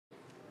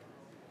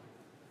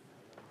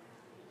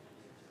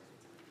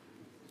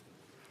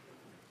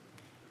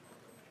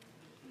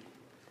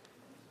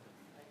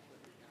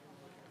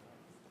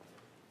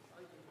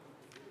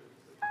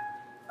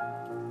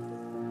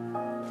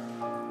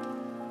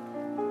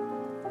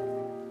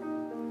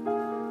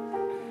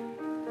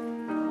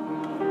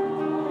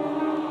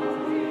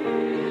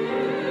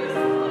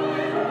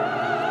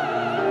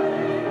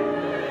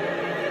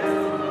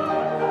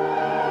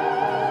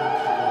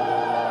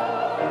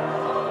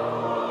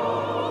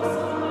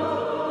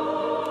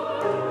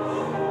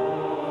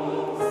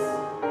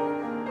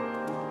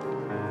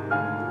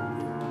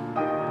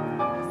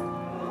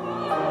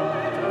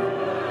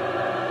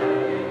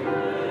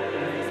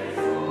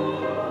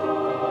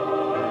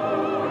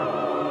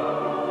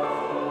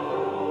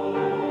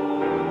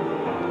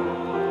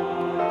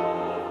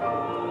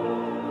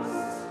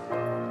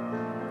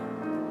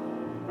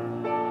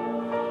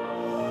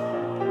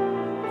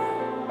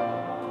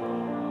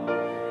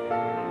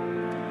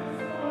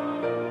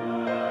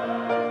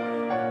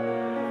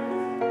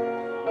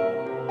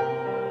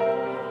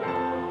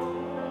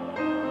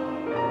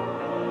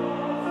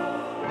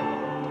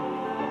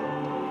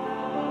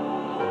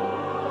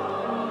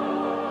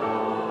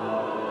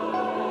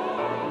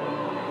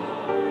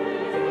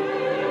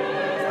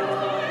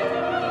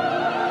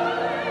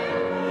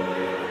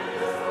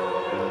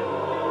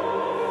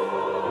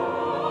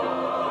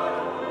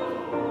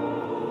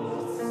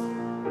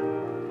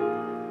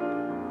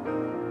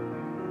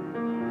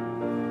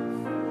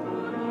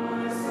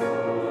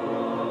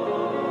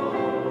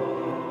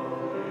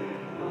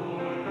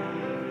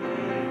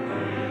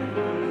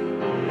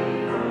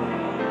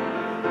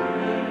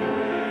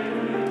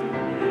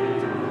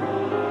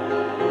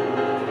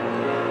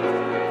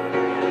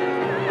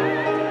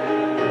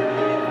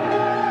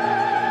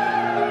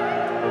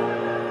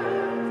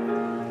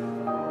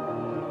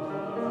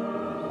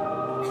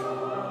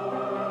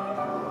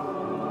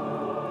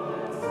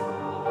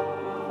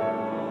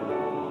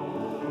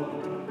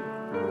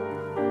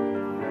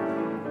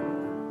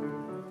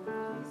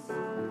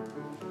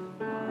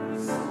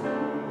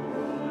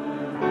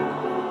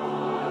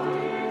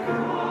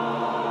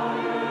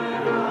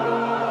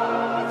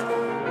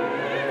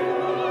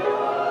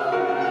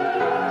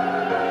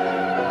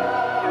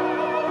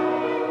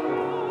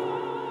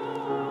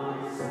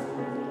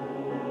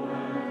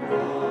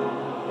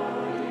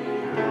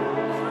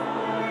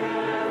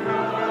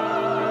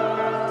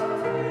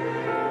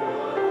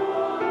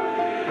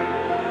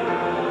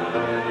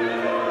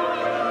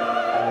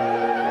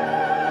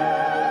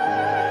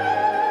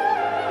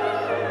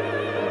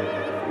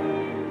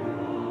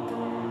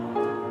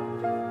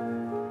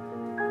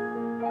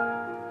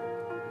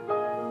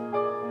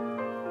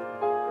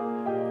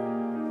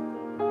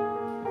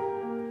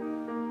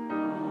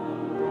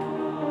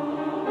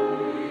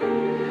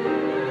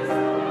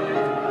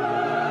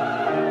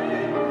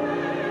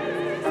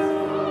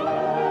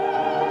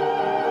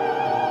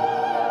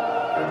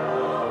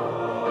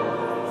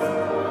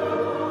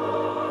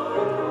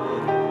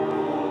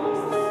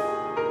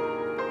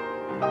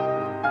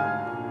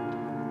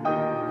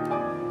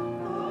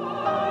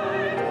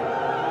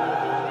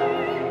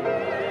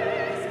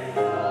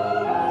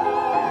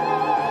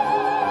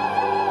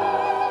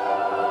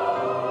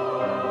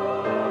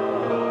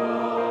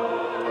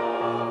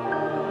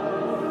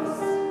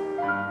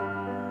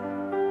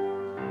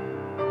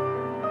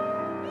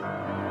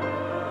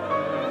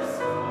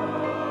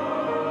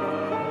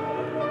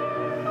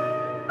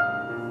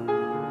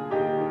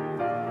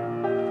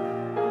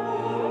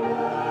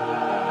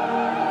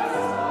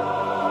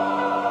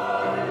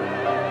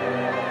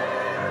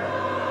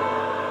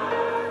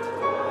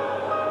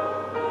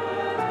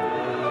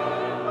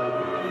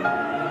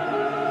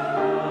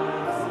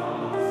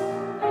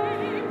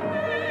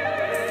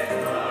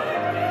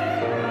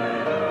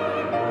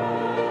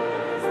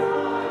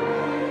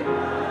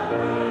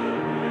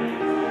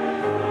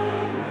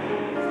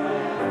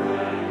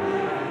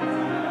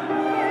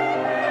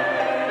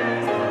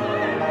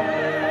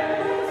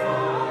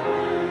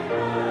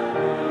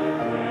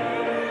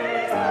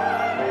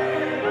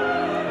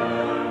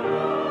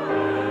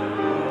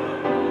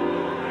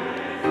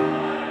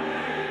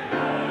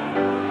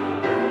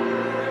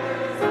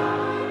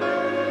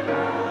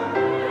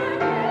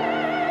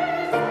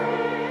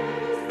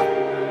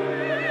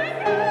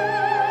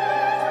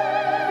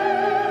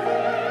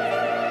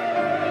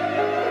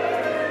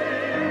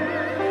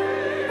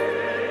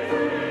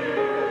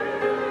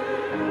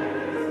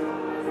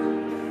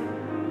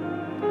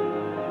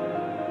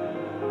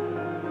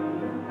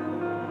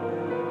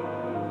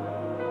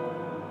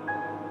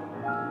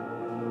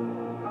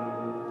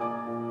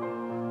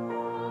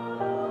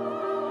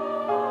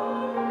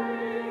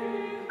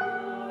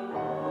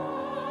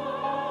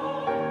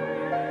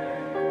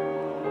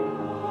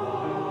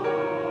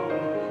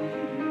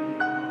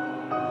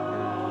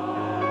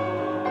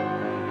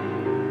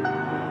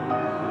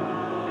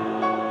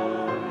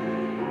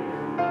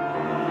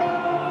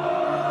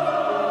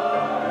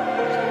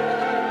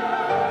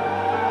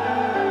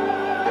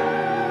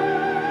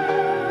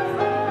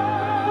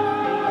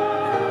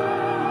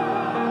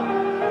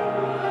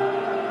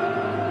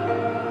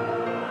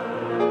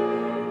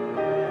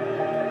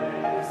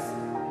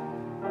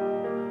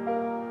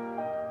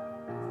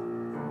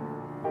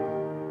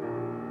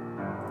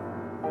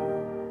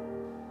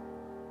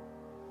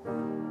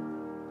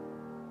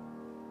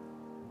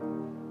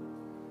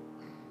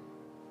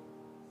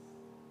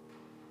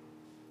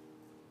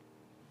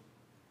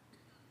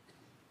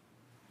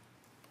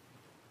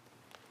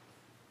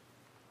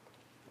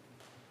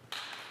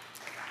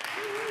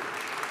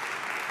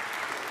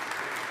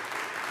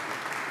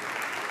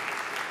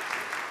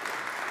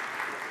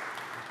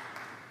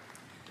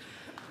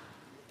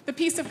The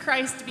peace of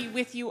Christ be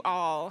with you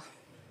all.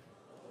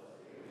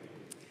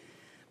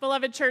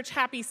 Beloved church,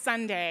 happy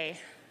Sunday.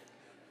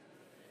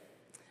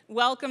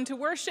 Welcome to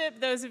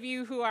worship, those of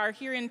you who are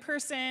here in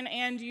person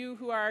and you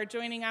who are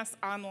joining us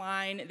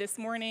online this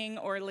morning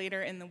or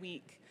later in the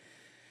week.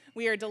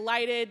 We are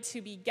delighted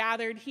to be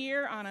gathered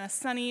here on a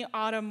sunny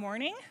autumn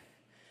morning.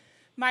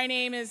 My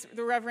name is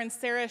the Reverend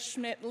Sarah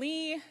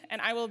Schmidt-Lee,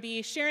 and I will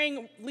be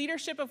sharing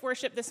leadership of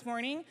worship this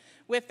morning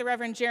with the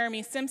Reverend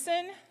Jeremy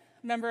Simpson,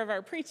 member of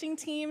our preaching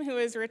team who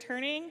is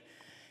returning,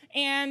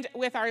 and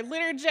with our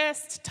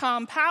liturgist,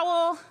 Tom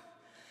Powell,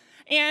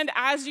 and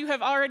as you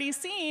have already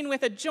seen,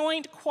 with a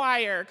joint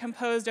choir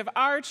composed of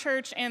our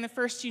church and the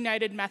First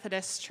United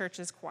Methodist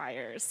Church's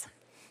choirs.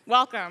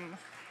 Welcome.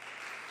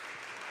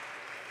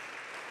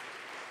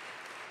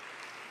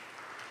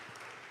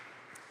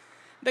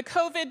 The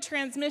COVID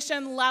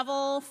transmission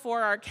level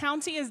for our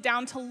county is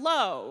down to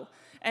low,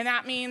 and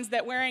that means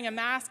that wearing a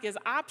mask is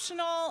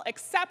optional,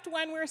 except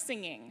when we're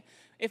singing.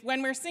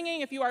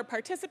 If you are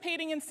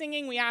participating in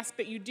singing, we ask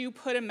that you do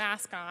put a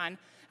mask on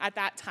at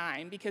that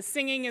time, because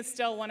singing is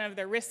still one of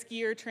the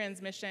riskier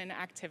transmission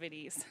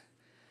activities.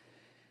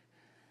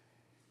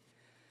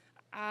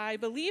 I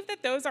believe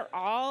that those are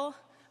all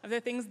of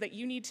the things that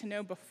you need to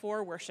know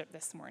before worship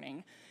this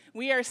morning.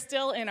 We are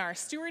still in our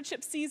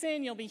stewardship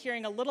season. You'll be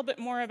hearing a little bit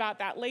more about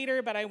that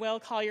later, but I will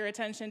call your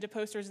attention to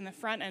posters in the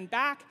front and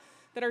back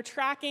that are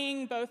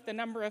tracking both the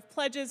number of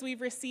pledges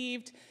we've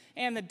received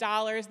and the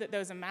dollars that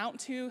those amount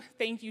to.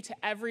 Thank you to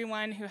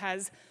everyone who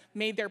has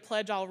made their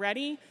pledge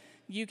already.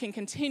 You can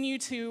continue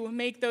to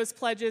make those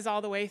pledges all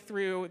the way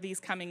through these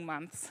coming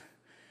months.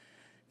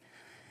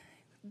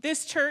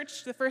 This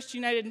church, the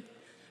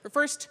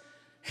First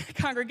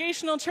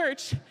Congregational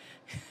Church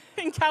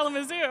in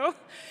Kalamazoo,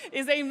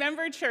 is a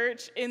member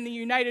church in the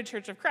United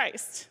Church of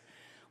Christ,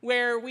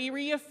 where we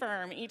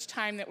reaffirm each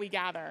time that we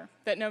gather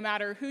that no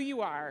matter who you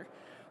are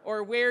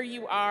or where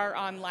you are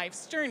on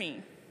life's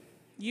journey,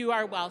 you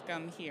are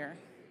welcome here.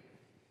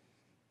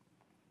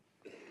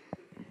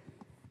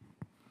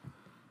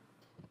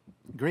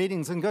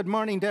 Greetings and good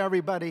morning to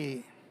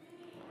everybody.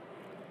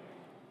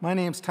 My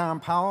name's Tom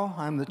Powell.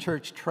 I'm the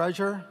church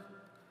treasurer.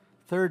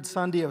 Third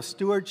Sunday of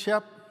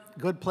stewardship,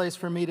 good place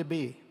for me to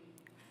be.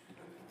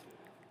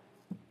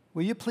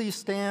 Will you please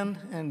stand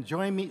and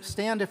join me,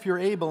 stand if you're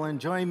able, and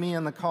join me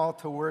in the call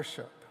to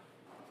worship.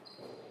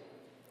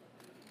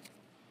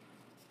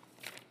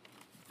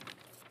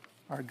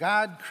 Our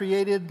God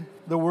created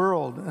the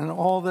world and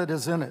all that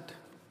is in it,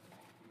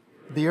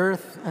 the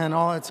earth and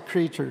all its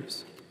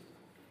creatures.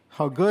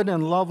 How good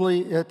and lovely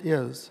it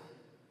is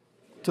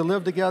to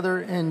live together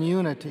in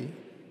unity.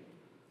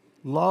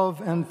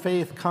 Love and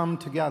faith come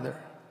together.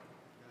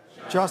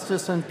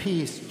 Justice and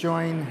peace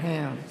join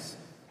hands.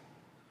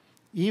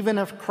 Even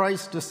if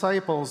Christ's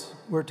disciples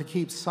were to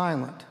keep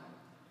silent,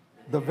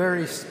 the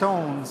very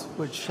stones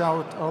would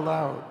shout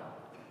aloud.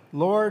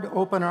 Lord,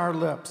 open our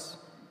lips,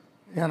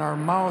 and our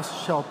mouths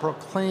shall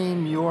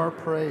proclaim your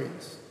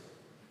praise.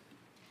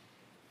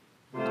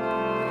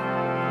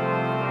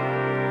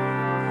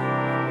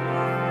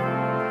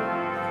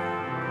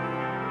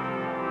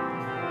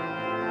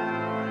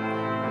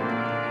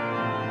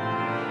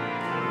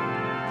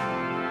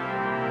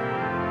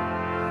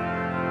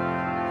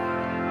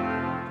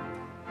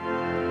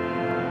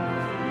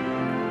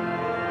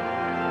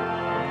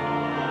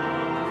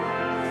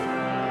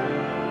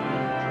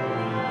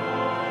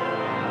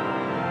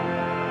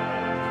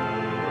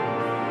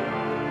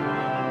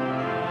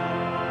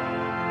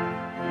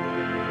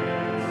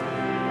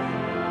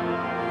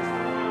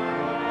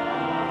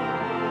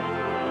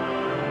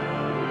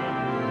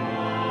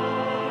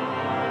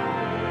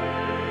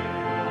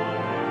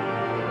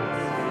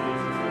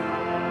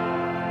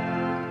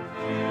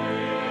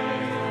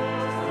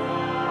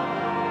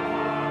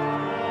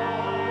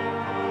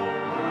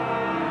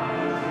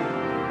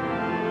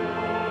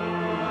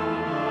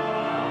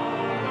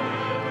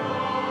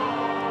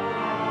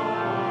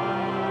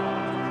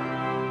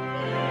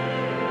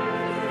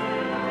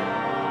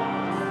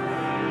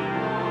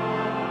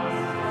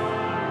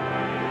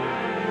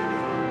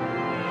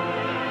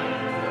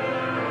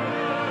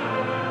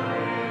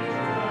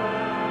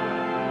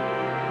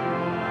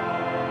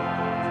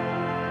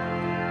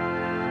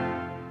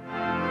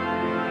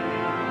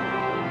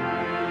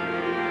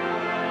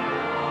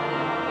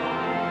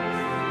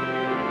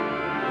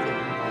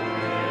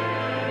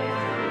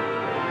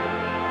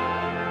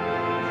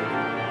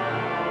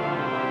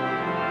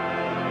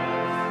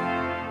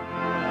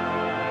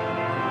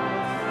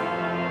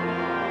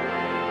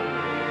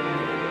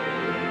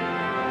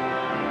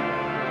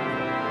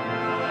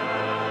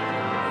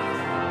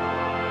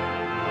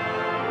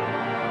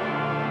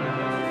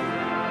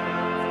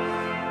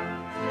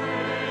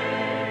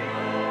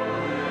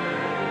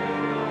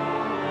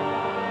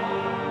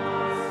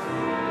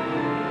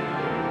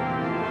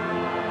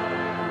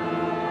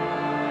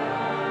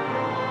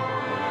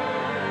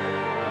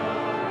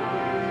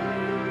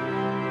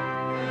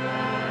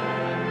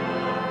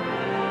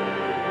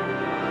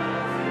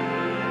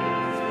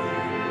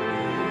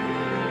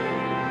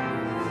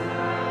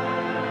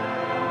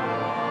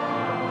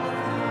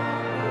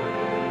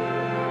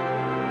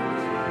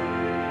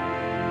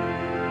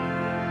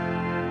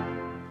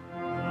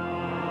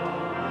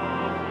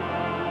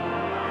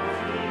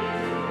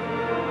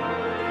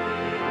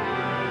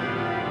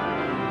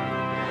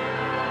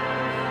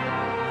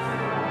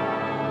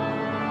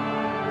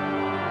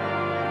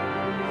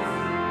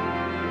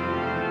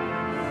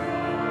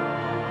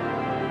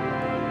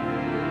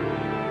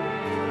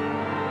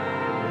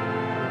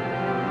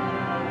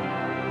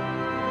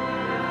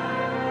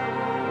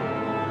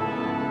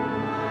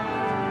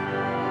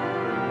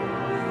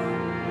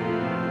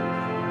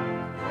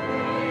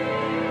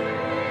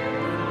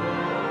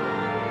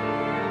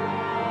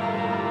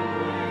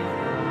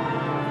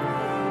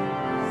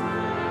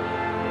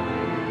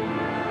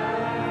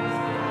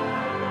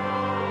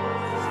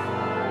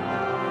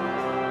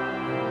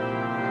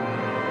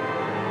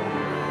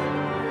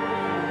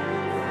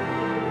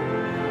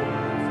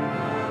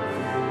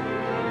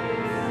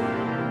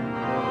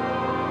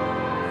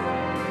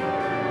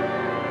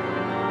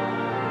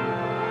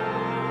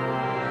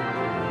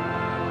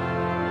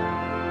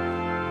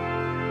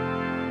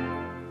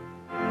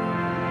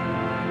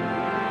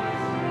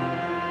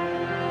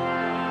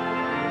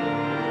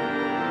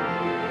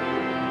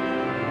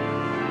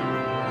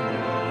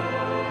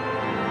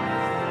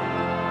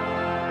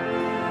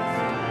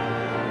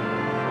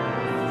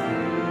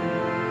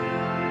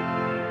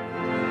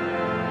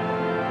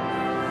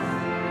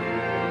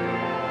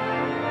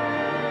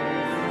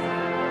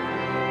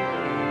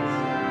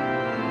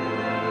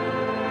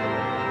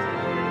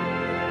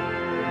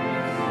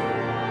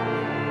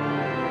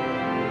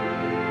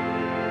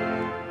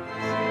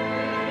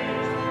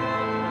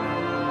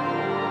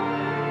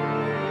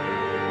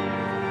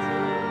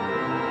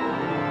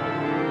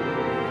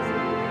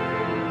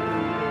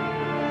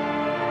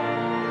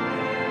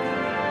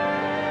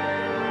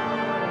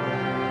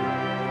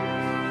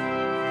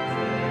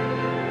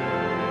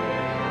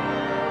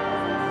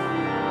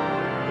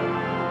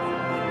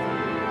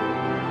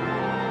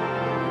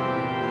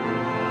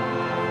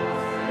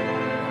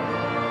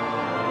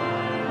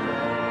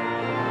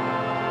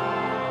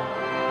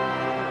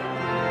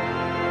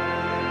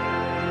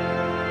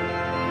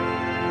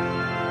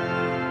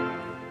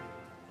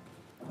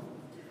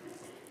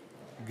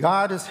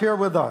 God is here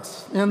with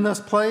us in this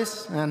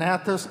place and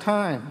at this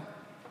time.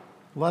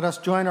 Let us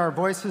join our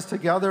voices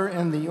together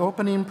in the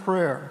opening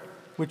prayer,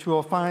 which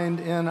we'll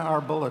find in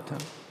our bulletin.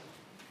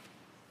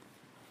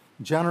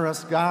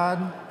 Generous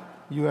God,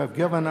 you have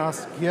given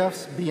us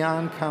gifts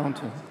beyond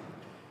counting.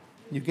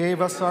 You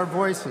gave us our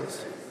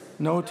voices,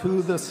 no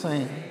two the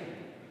same,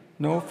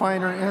 no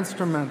finer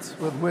instruments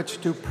with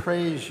which to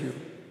praise you.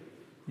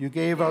 You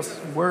gave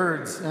us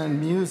words and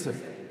music,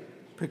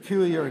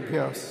 peculiar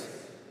gifts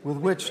with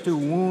which to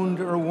wound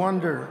or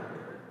wonder,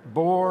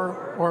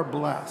 bore or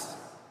bless,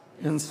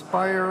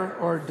 inspire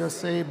or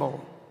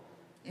disable.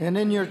 And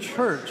in your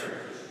church,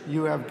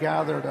 you have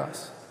gathered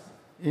us,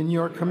 in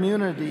your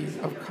community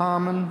of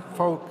common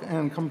folk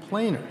and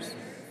complainers,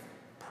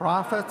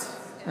 prophets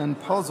and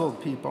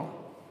puzzled people.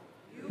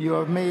 You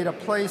have made a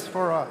place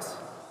for us.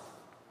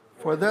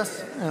 For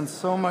this and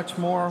so much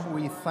more,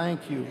 we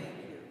thank you.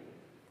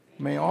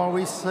 May all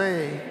we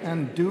say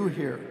and do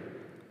here,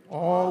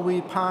 all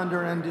we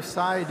ponder and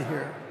decide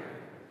here,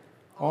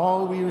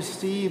 all we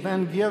receive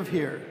and give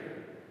here,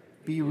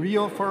 be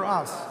real for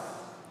us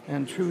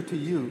and true to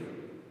you,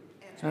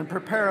 and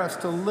prepare us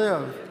to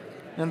live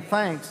in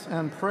thanks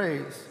and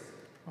praise.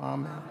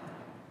 Amen.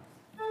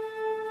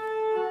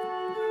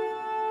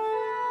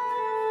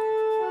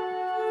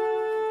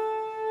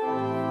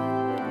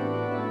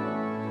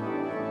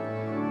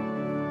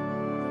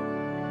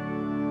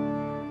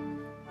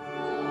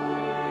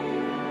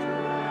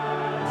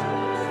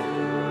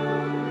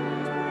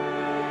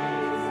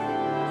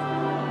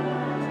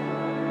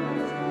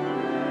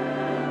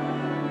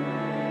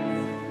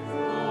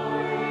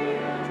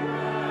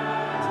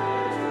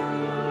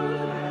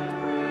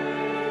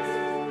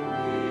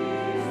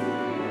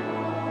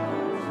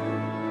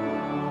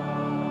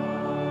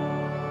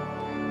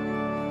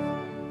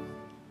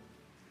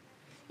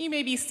 You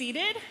may be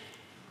seated,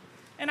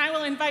 and I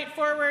will invite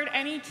forward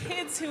any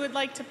kids who would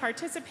like to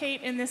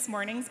participate in this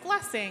morning's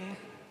blessing.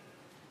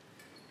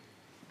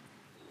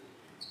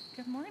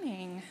 Good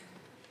morning.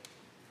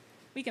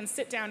 We can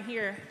sit down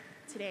here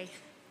today.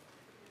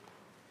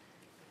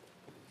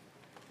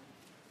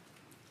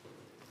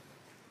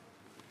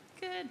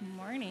 Good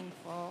morning,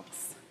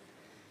 folks.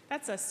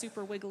 That's a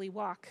super wiggly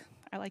walk.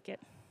 I like it.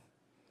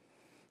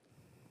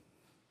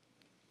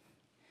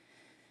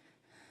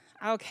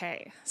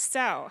 Okay,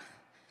 so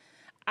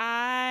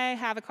I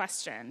have a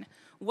question.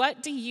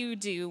 What do you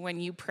do when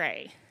you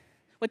pray?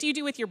 What do you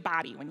do with your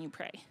body when you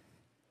pray?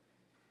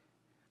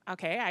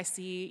 Okay, I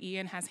see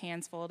Ian has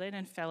hands folded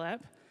and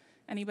Philip.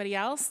 Anybody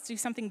else do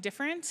something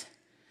different?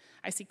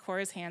 I see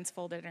Cora's hands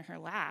folded in her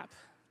lap.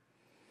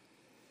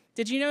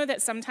 Did you know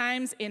that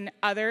sometimes in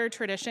other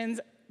traditions,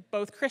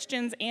 both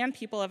Christians and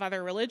people of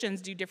other religions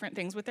do different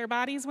things with their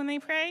bodies when they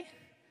pray?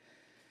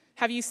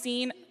 Have you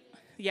seen?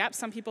 Yep,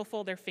 some people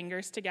fold their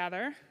fingers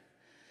together.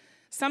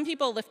 Some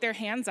people lift their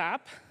hands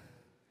up,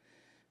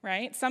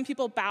 right? Some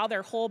people bow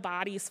their whole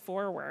bodies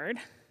forward,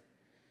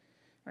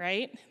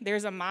 right?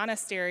 There's a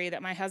monastery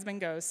that my husband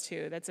goes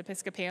to that's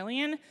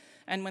Episcopalian,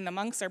 and when the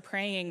monks are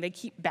praying, they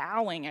keep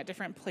bowing at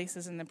different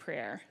places in the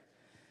prayer.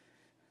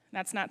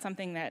 That's not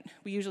something that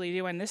we usually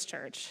do in this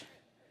church.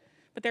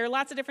 But there are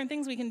lots of different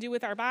things we can do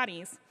with our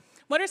bodies.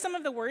 What are some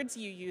of the words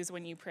you use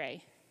when you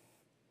pray?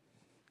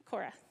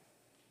 Cora.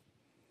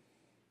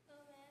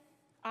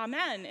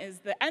 Amen is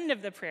the end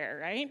of the prayer,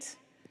 right?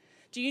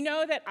 Do you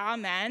know that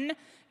amen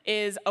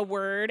is a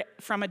word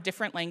from a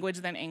different language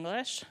than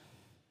English?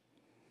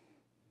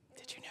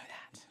 Did you know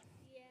that?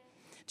 Yeah.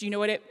 Do you know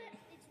what it...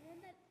 It's one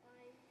that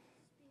I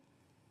speak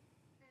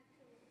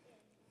actually in.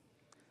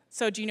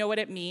 So do you know what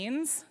it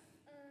means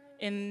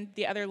in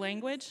the other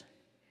language?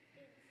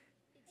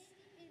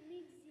 It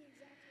means the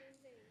exact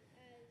same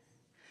thing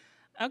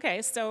as...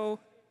 Okay, so...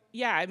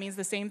 yeah, it means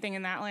the same thing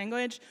in that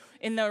language.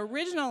 In the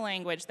original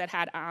language that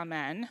had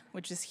amen,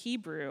 which is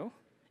Hebrew,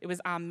 it was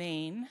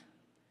amen,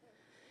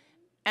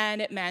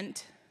 and it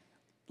meant,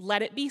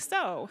 let it be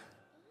so.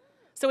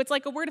 So it's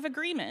like a word of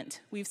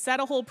agreement. We've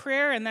said a whole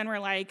prayer, and then we're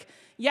like,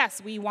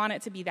 yes, we want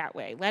it to be that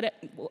way.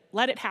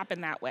 Let it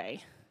happen that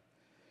way,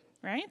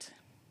 right?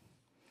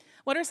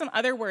 What are some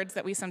other words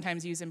that we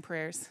sometimes use in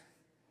prayers?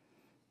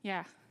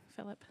 Yeah,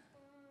 Philip.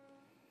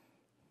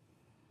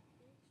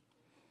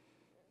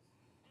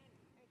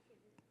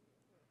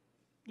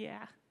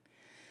 Yeah.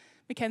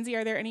 Mackenzie,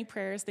 are there any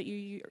prayers that you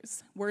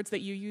use, words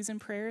that you use in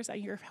prayers at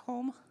your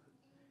home?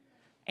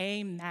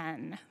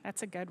 Amen.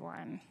 That's a good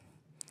one.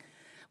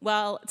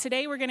 Well,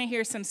 today we're going to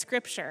hear some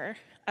scripture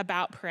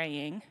about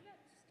praying.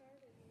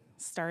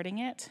 Starting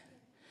it?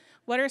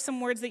 What are some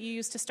words that you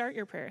use to start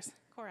your prayers?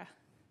 Cora.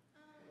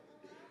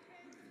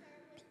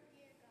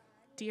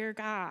 Dear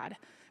God.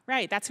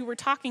 Right, that's who we're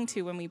talking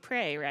to when we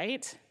pray,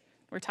 right?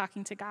 We're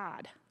talking to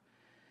God.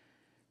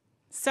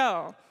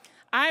 So,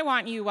 I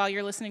want you, while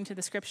you're listening to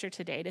the scripture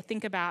today, to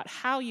think about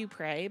how you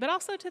pray, but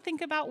also to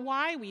think about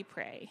why we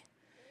pray.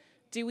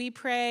 Do we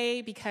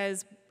pray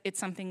because it's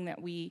something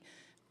that we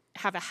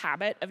have a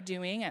habit of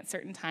doing at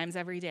certain times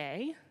every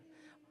day?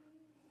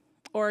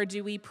 Or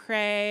do we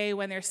pray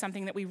when there's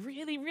something that we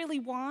really, really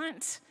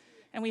want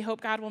and we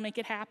hope God will make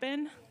it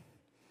happen.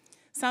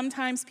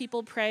 Sometimes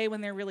people pray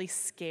when they're really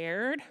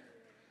scared,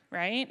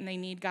 right? And they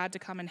need God to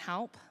come and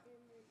help.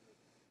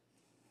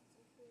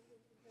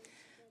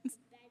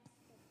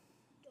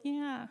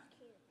 Yeah.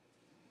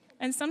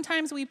 And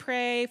sometimes we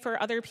pray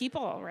for other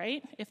people,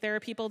 right? If there are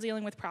people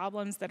dealing with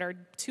problems that are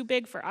too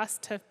big for us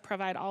to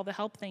provide all the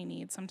help they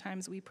need,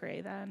 sometimes we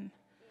pray then.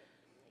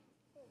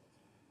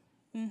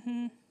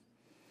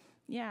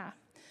 Yeah.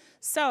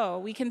 So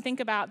we can think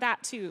about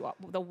that too,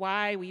 the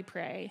why we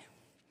pray.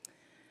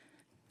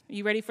 Are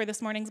you ready for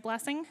this morning's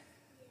blessing? Yeah.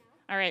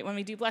 All right, when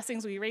we do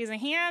blessings, we raise a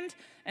hand,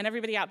 and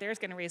everybody out there is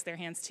going to raise their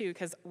hands too,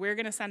 because we're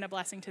going to send a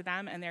blessing to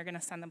them, and they're going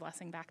to send the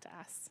blessing back to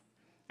us.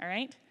 All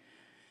right?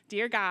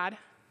 Dear God,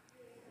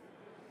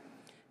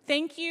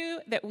 thank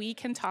you that we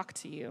can talk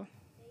to you.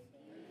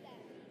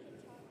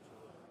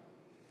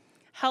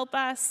 Help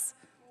us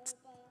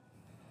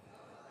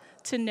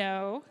to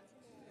know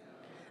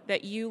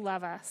that you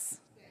love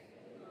us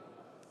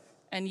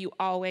and you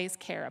always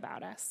care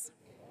about us.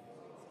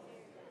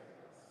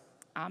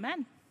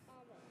 Amen.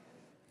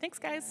 Thanks,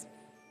 guys.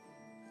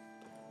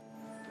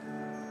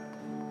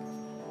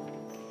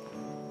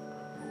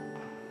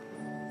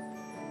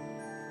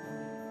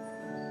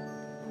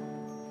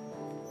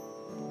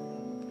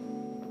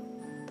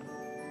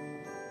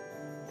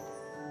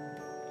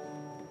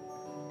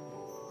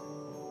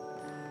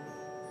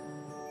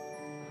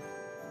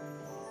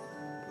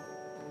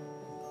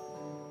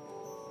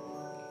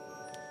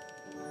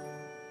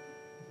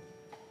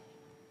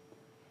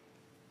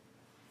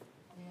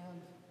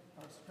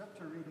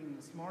 Scripture reading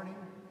this morning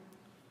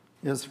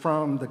is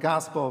from the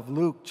Gospel of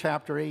Luke,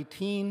 chapter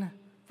 18,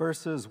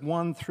 verses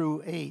 1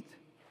 through 8,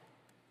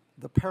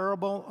 the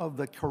parable of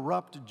the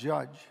corrupt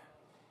judge.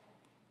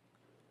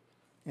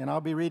 And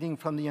I'll be reading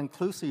from the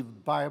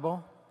Inclusive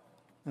Bible,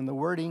 and the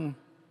wording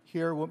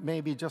here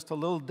may be just a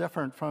little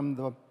different from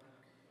the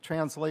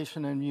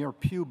translation in your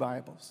pew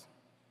Bibles.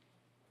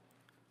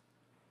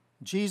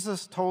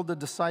 Jesus told the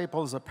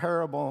disciples a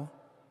parable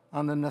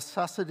on the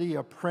necessity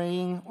of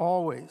praying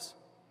always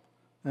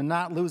and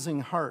not losing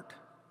heart.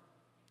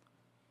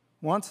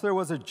 Once there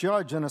was a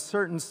judge in a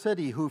certain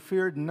city who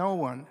feared no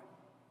one,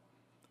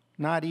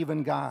 not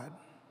even God.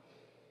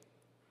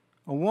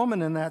 A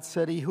woman in that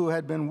city who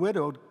had been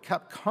widowed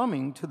kept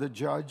coming to the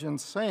judge and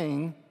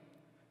saying,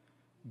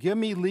 "Give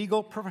me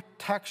legal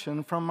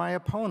protection from my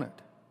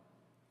opponent."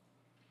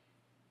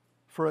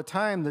 For a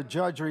time, the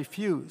judge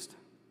refused,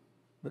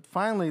 but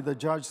finally the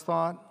judge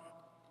thought,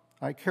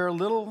 "I care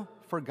little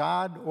for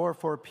God or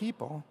for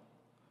people,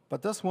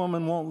 but this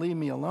woman won't leave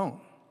me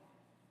alone.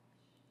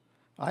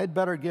 I'd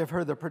better give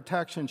her the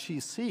protection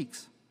she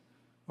seeks,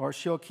 or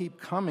she'll keep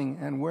coming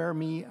and wear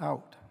me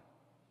out."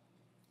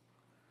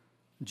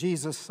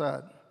 Jesus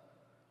said,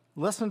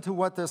 "Listen to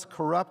what this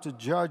corrupt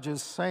judge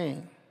is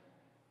saying.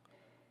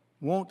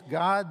 Won't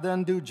God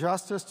then do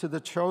justice to the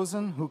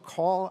chosen who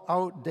call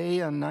out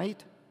day and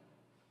night?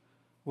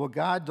 Will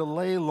God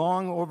delay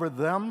long over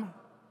them?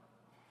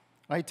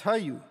 I tell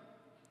you,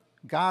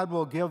 God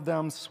will give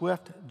them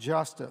swift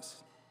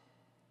justice.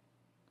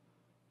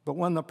 But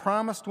when the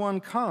promised one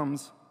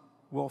comes,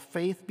 will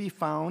faith be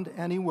found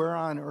anywhere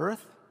on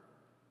earth?"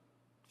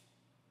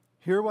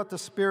 Hear what the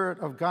Spirit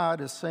of God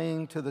is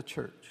saying to the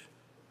church.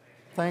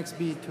 Thanks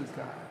be to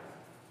God.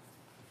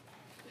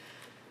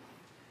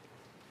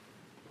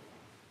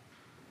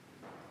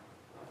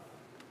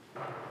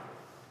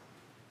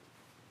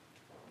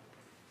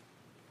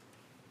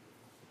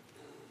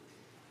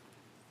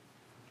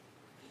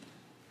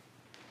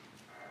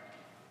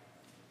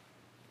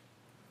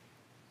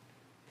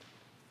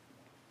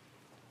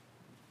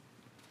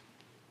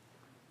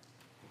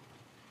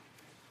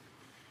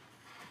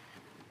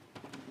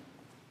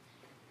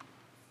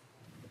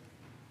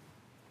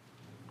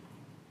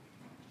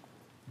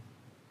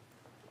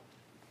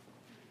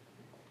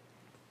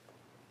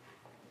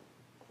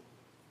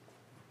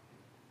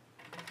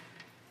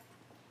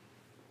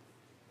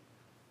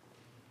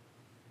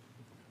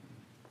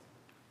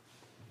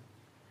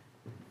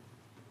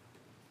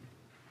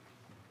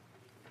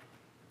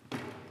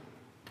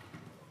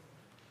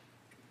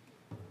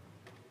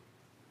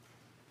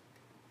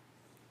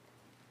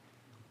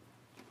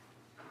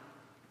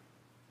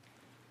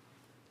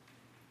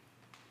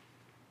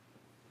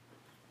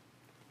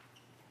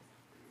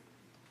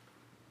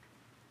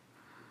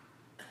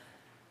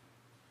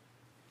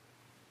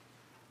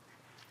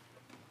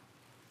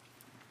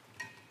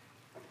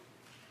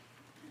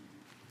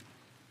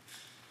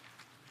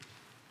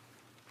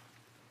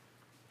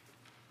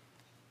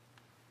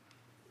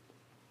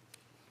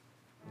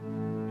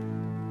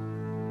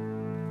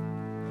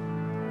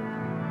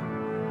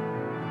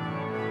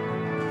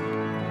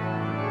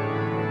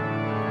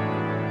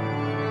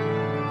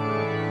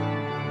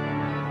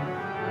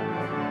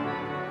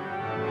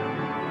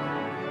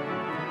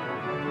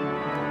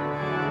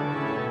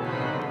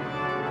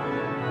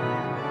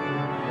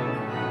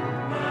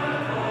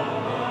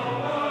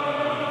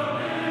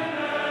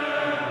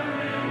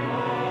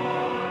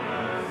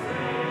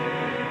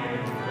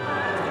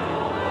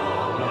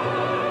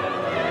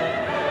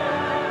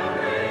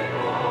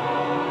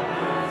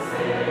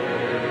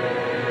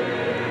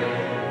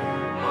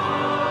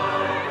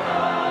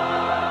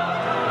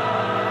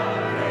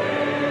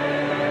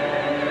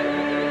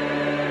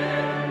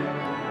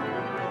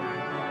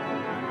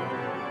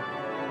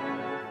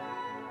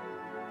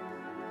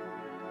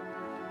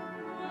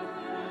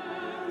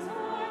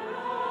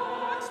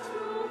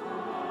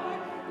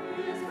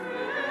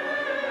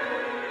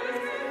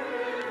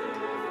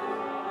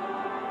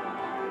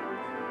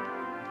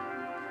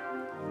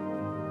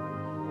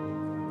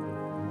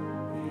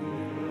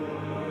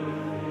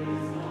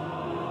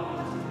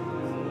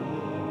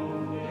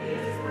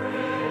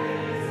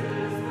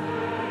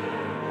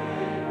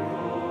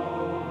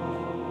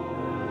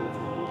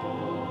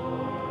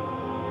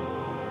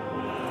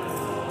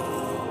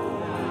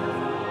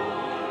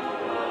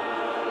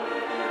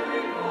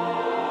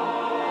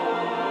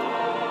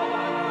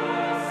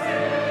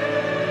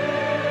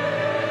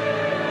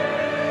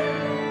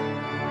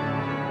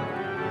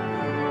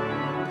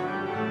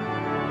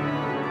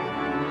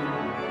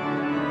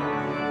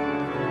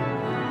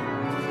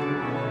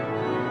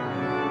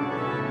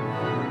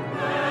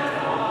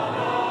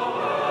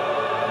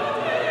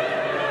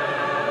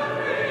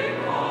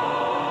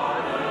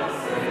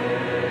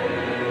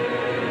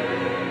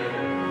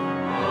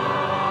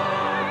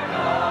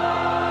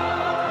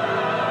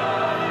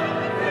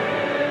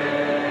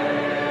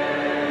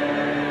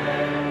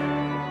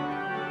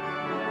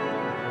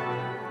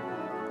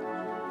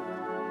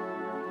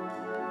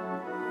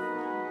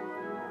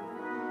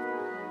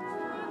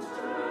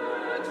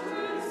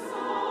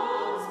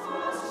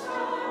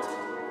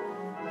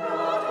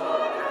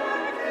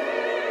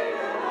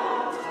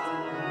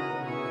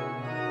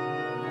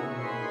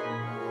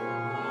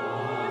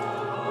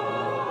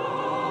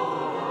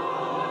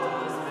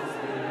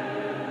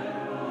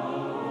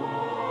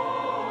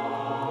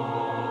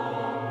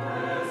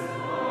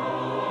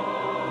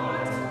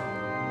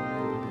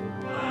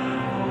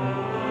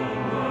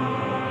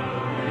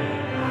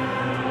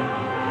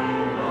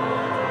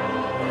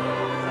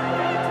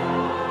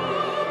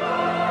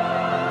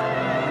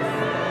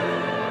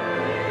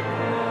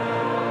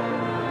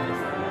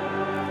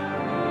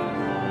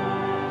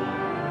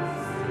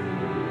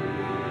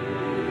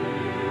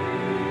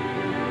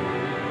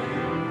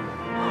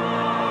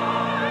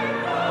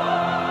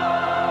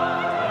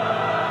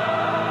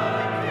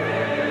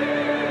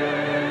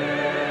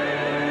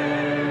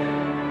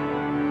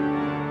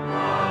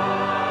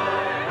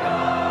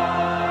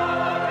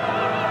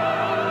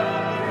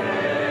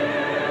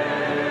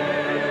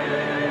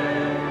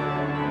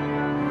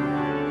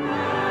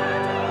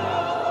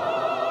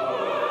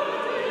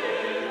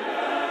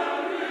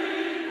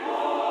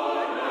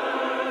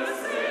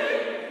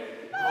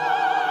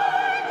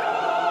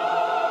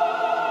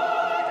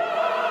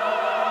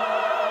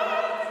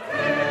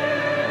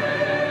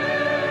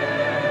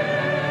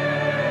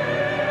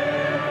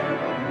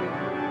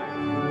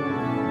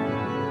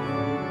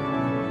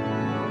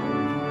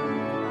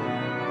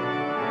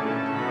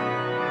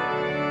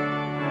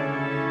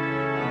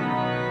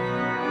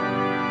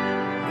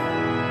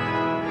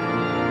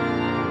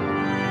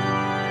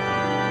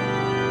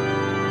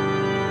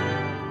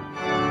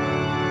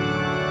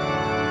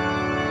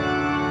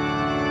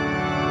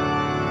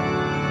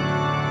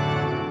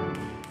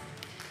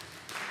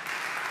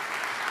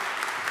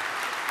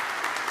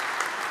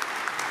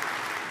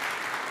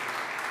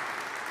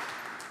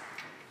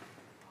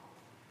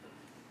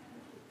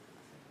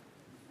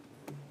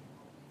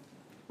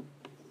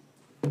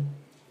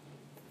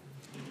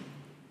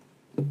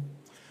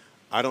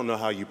 I don't know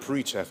how you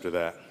preach after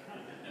that.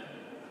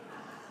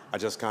 I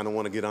just kind of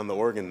want to get on the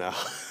organ now.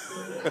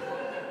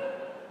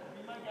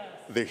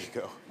 There you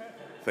go.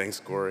 Thanks,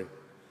 Corey.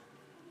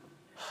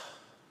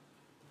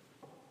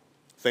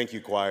 Thank you,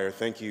 choir.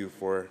 Thank you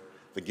for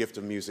the gift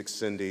of music,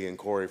 Cindy and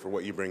Corey, for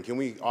what you bring. Can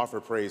we offer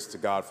praise to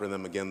God for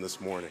them again this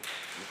morning?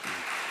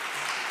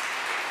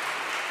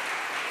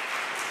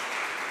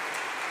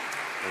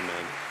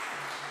 Amen.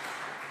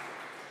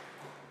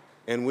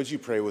 And would you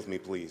pray with me,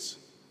 please?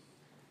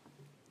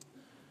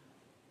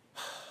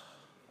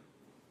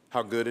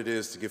 How good it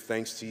is to give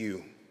thanks to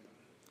you,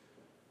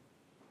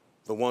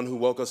 the one who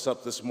woke us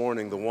up this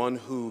morning, the one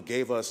who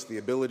gave us the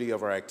ability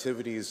of our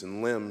activities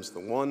and limbs, the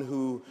one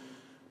who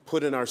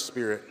put in our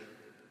spirit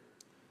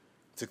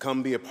to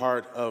come be a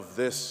part of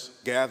this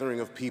gathering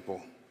of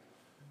people,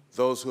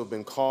 those who have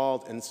been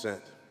called and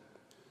sent.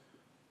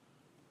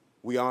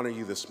 We honor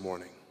you this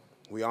morning.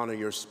 We honor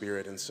your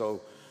spirit. And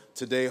so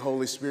today,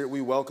 Holy Spirit, we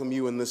welcome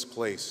you in this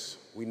place.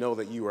 We know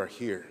that you are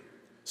here.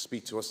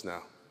 Speak to us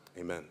now.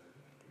 Amen.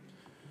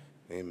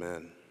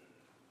 Amen.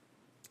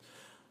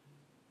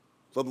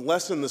 The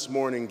lesson this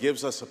morning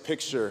gives us a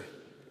picture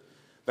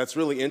that's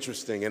really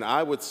interesting, and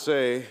I would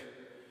say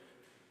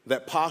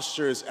that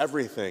posture is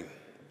everything.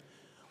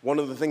 One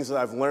of the things that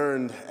I've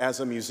learned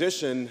as a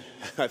musician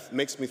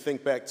makes me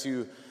think back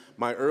to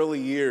my early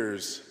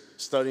years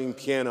studying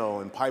piano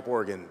and pipe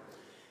organ,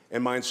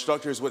 and my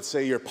instructors would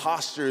say, your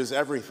posture is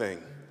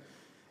everything.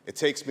 It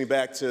takes me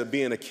back to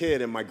being a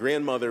kid, and my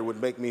grandmother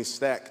would make me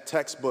stack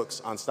textbooks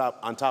on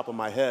top of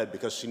my head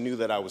because she knew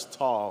that I was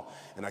tall,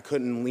 and I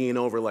couldn't lean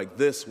over like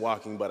this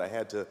walking, but I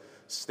had to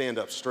stand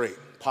up straight.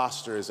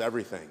 Posture is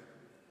everything.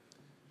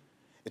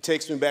 It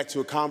takes me back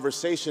to a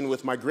conversation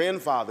with my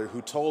grandfather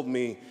who told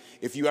me,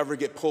 if you ever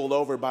get pulled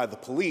over by the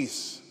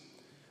police,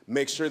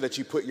 make sure that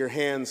you put your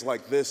hands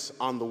like this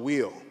on the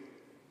wheel,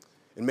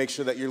 and make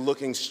sure that you're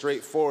looking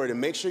straight forward, and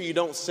make sure you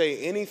don't say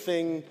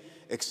anything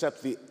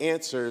except the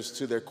answers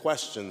to their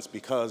questions,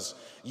 because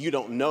you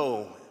don't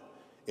know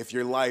if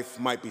your life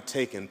might be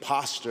taken.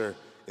 Posture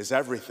is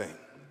everything.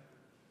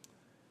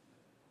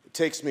 It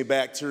takes me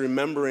back to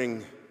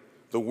remembering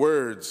the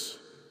words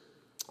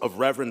of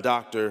Reverend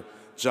Dr.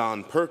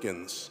 John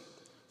Perkins,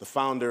 the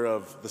founder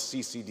of the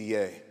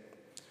CCDA.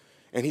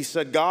 And he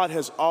said, God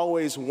has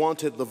always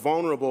wanted the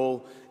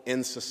vulnerable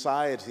in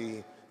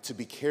society to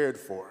be cared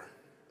for.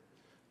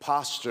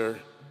 Posture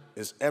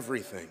is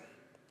everything.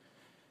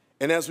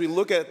 And as we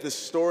look at this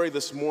story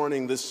this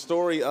morning, this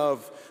story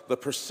of the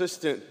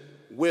persistent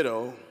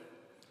widow,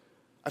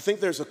 I think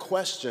there's a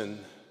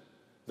question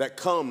that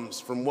comes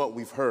from what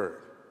we've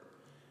heard.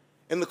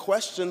 And the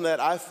question that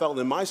I felt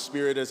in my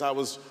spirit as I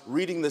was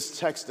reading this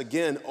text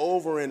again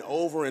over and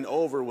over and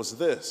over was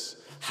this: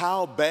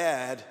 how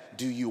bad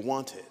do you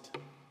want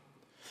it?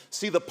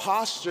 See, the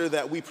posture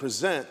that we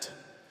present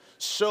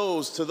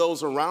shows to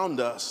those around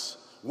us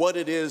what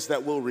it is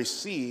that we'll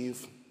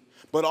receive,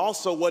 but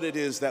also what it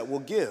is that we'll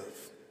give.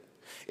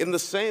 In the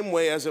same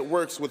way as it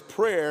works with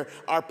prayer,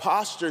 our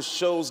posture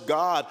shows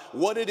God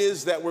what it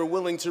is that we're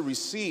willing to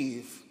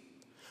receive,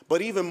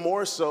 but even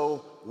more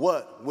so,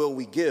 what will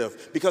we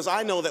give? Because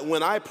I know that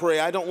when I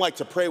pray, I don't like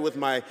to pray with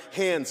my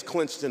hands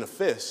clenched in a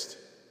fist.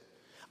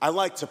 I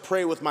like to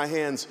pray with my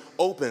hands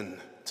open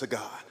to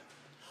God,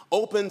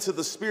 open to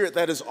the Spirit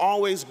that is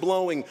always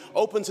blowing,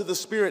 open to the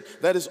Spirit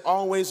that is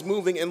always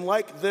moving. And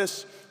like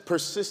this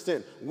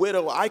persistent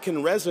widow, I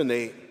can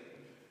resonate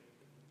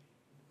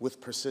with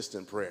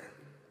persistent prayer.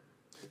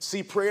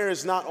 See, prayer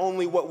is not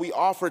only what we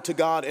offer to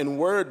God in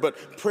word,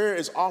 but prayer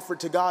is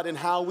offered to God in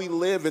how we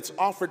live. It's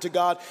offered to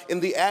God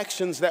in the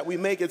actions that we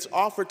make. It's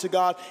offered to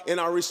God in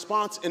our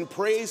response in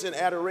praise and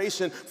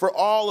adoration for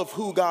all of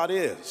who God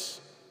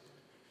is.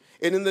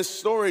 And in this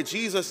story,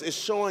 Jesus is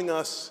showing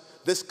us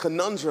this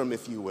conundrum,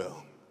 if you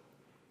will.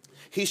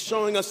 He's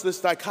showing us this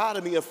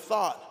dichotomy of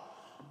thought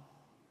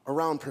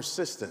around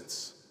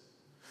persistence.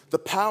 The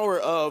power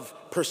of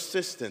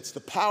persistence,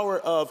 the power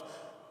of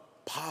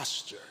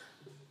posture.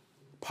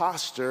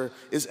 Posture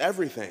is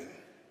everything.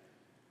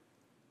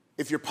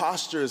 If your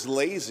posture is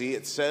lazy,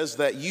 it says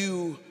that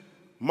you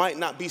might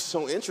not be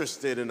so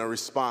interested in a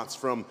response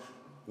from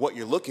what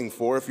you're looking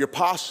for. If your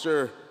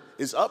posture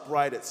is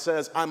upright, it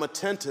says, I'm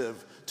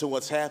attentive to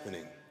what's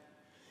happening.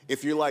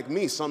 If you're like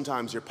me,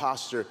 sometimes your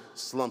posture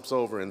slumps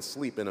over and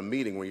sleep in a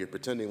meeting where you're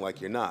pretending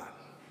like you're not.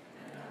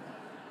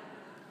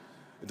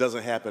 It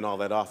doesn't happen all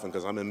that often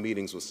because I'm in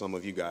meetings with some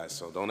of you guys,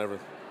 so don't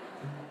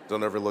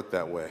ever look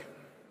that way.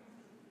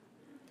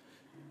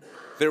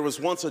 There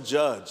was once a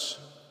judge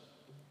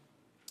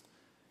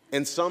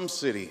in some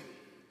city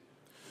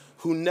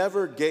who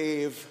never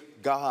gave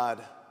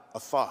God a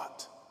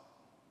thought.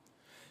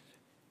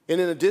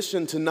 And in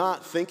addition to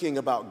not thinking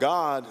about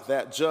God,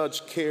 that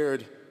judge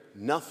cared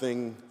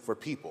nothing for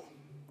people.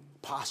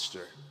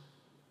 Posture.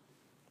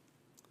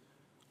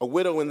 A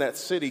widow in that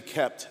city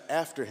kept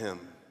after him.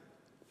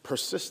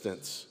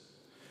 Persistence.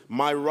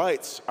 My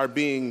rights are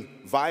being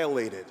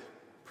violated.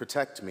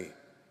 Protect me.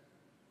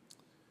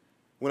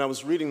 When I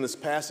was reading this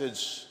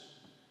passage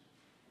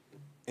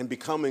and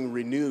becoming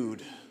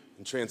renewed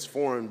and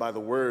transformed by the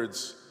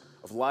words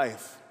of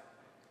life,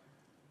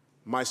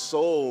 my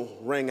soul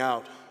rang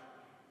out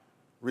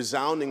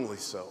resoundingly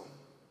so,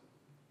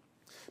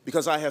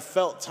 because I have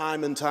felt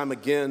time and time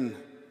again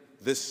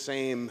this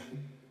same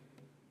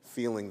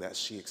feeling that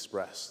she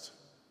expressed.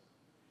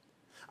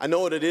 I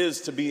know what it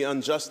is to be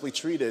unjustly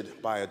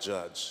treated by a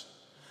judge,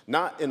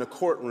 not in a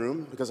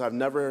courtroom, because I've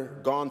never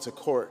gone to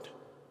court,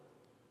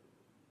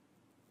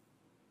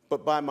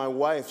 but by my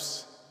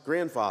wife's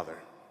grandfather.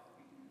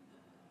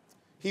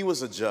 He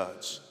was a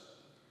judge.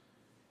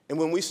 And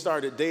when we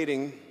started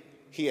dating,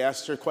 he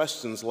asked her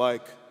questions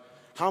like,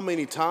 how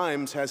many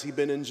times has he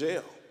been in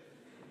jail?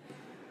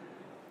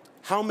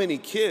 How many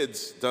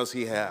kids does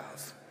he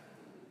have?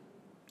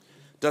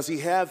 Does he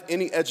have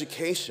any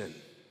education?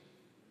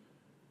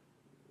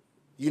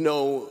 You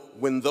know,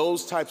 when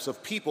those types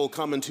of people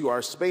come into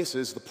our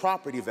spaces, the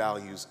property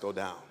values go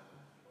down.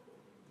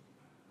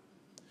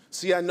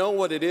 See, I know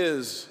what it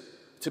is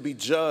to be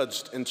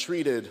judged and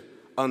treated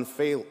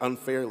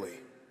unfairly.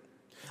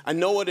 I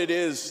know what it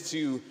is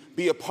to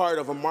be a part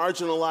of a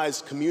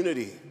marginalized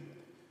community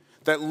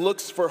that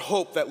looks for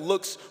hope, that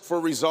looks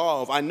for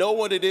resolve. I know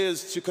what it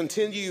is to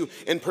continue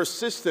in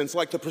persistence,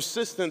 like the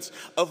persistence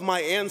of my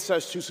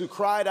ancestors who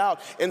cried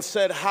out and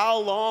said, how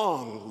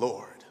long,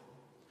 Lord?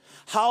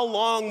 How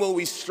long will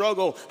we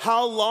struggle?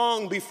 How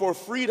long before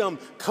freedom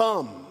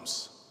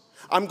comes?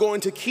 I'm going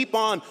to keep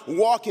on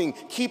walking,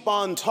 keep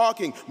on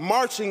talking,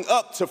 marching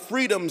up to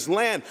freedom's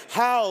land.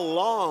 How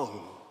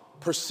long?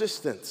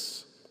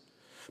 Persistence.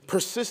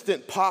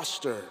 Persistent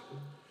posture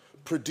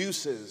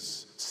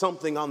produces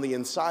something on the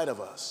inside of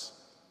us.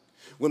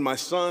 When my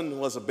son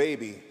was a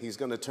baby, he's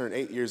going to turn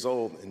 8 years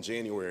old in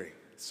January.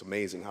 It's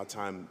amazing how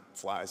time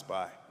flies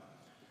by.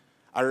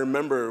 I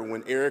remember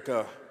when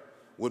Erica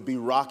would be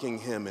rocking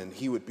him and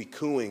he would be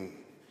cooing,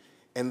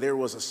 and there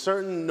was a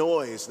certain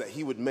noise that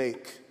he would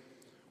make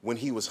when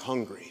he was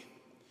hungry.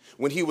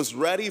 When he was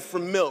ready for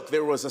milk,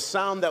 there was a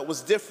sound that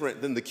was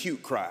different than the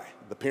cute cry.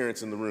 The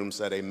parents in the room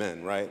said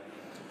amen, right?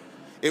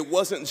 It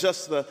wasn't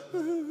just the,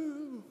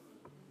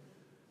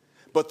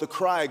 but the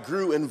cry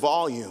grew in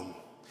volume.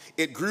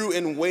 It grew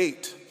in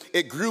weight.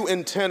 It grew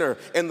in tenor,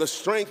 and the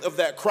strength of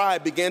that cry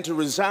began to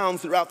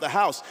resound throughout the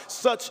house.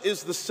 Such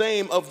is the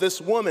same of this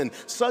woman.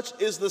 Such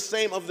is the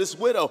same of this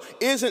widow.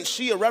 Isn't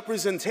she a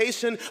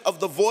representation of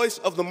the voice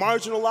of the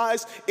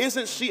marginalized?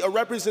 Isn't she a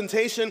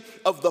representation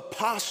of the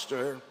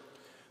posture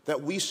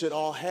that we should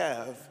all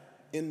have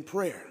in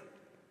prayer?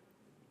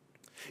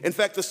 In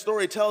fact, the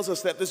story tells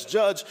us that this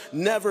judge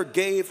never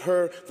gave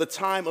her the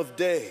time of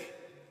day.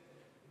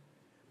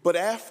 But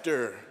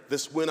after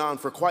this went on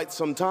for quite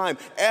some time,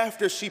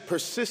 after she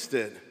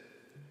persisted,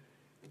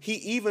 he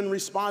even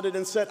responded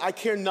and said, I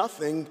care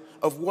nothing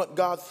of what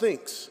God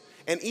thinks,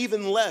 and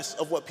even less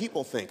of what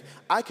people think.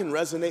 I can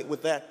resonate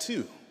with that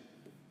too.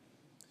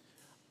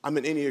 I'm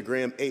an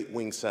Enneagram 8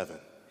 wing 7.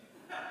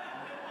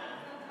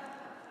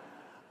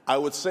 I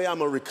would say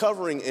I'm a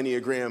recovering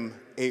Enneagram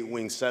 8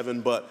 wing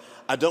 7, but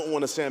I don't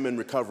want to say I'm in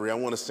recovery. I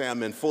want to say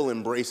I'm in full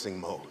embracing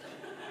mode.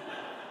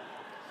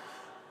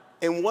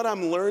 And what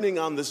I'm learning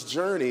on this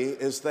journey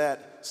is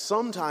that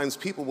sometimes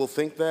people will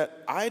think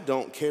that I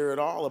don't care at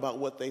all about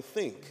what they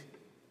think.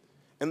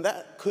 And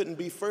that couldn't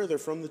be further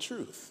from the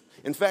truth.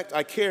 In fact,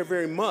 I care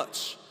very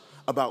much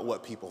about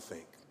what people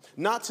think.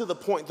 Not to the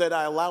point that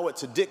I allow it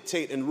to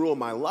dictate and rule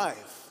my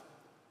life,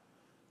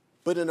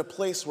 but in a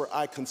place where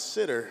I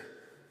consider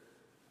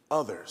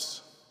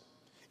others.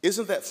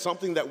 Isn't that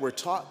something that we're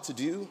taught to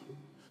do?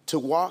 To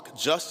walk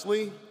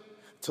justly,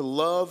 to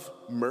love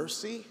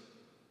mercy,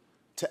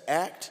 to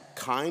act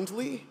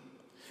kindly?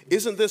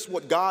 Isn't this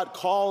what God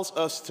calls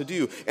us to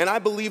do? And I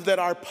believe that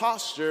our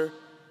posture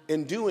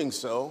in doing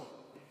so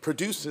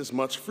produces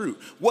much fruit.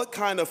 What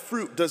kind of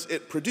fruit does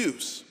it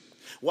produce?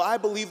 Well, I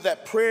believe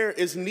that prayer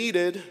is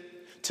needed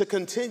to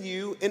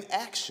continue in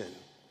action.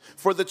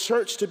 For the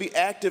church to be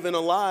active and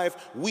alive,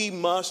 we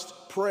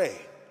must pray.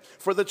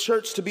 For the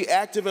church to be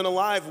active and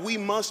alive, we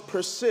must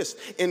persist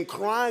in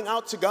crying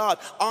out to God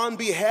on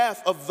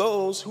behalf of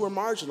those who are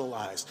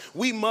marginalized.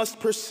 We must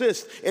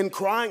persist in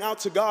crying out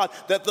to God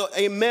that the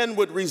amen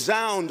would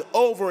resound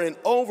over and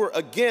over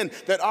again,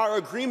 that our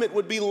agreement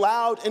would be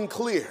loud and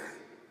clear.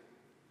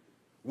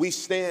 We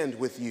stand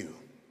with you.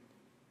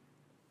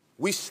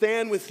 We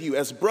stand with you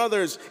as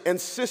brothers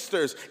and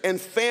sisters and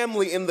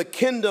family in the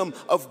kingdom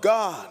of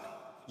God.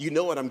 You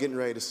know what I'm getting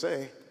ready to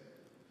say.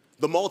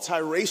 The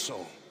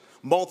multiracial,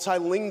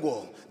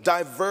 multilingual,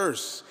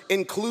 diverse,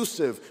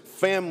 inclusive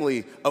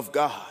family of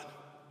God.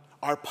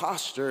 Our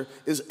posture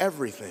is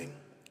everything.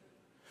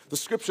 The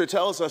scripture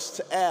tells us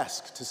to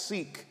ask, to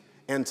seek,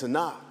 and to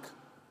knock.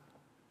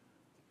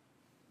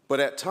 But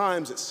at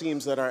times it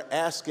seems that our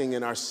asking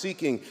and our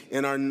seeking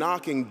and our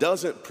knocking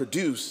doesn't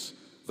produce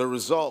the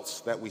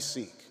results that we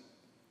seek.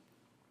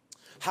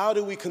 How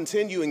do we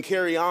continue and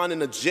carry on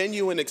in a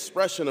genuine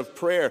expression of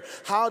prayer?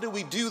 How do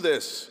we do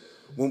this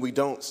when we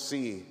don't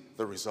see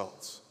the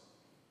results?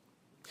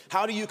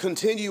 How do you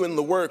continue in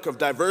the work of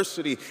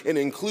diversity and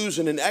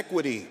inclusion and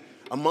equity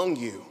among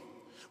you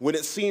when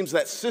it seems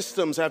that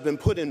systems have been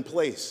put in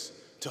place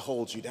to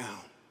hold you down?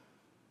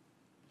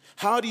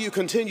 How do you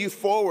continue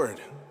forward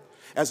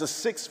as a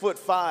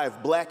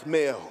 6'5" black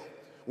male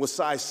with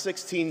size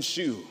 16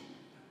 shoe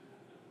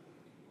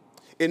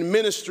in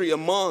ministry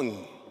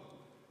among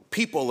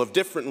people of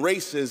different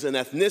races and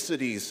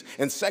ethnicities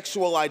and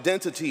sexual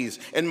identities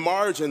and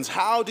margins?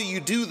 How do you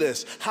do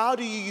this? How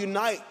do you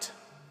unite?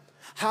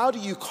 How do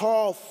you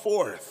call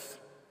forth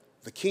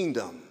the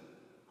kingdom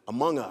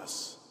among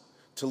us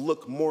to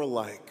look more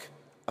like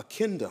a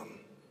kingdom?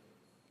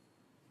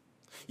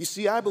 You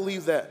see, I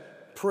believe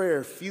that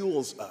prayer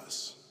fuels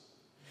us.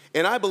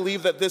 And I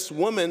believe that this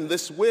woman,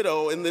 this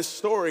widow in this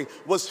story,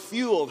 was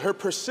fueled. Her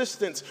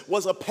persistence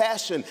was a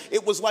passion.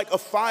 It was like a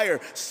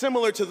fire,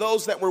 similar to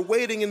those that were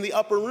waiting in the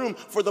upper room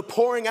for the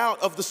pouring out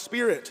of the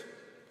Spirit.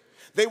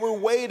 They were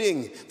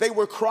waiting. They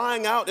were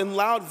crying out in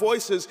loud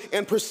voices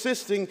and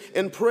persisting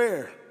in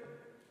prayer.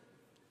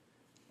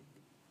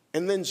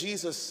 And then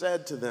Jesus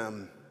said to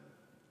them,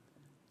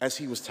 as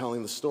he was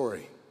telling the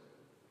story,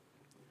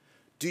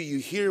 "Do you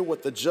hear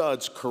what the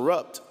judge,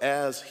 corrupt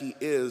as he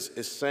is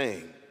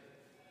saying?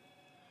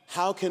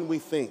 How can we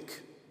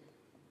think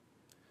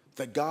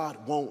that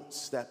God won't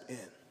step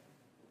in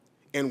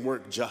and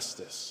work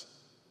justice?"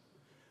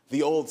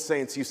 The old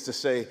saints used to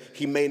say,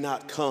 he may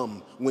not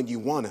come when you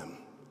want him,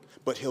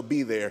 but he'll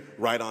be there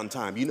right on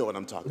time. You know what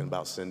I'm talking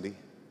about, Cindy.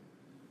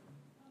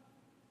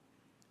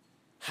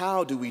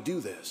 How do we do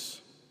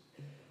this?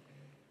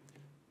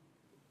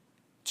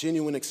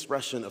 Genuine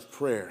expression of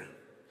prayer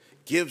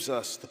gives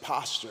us the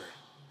posture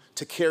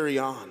to carry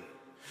on,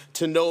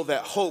 to know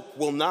that hope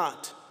will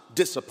not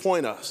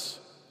disappoint us,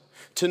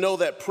 to know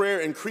that prayer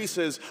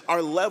increases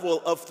our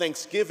level of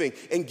thanksgiving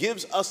and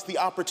gives us the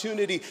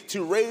opportunity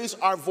to raise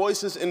our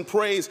voices in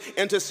praise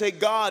and to say,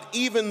 God,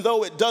 even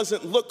though it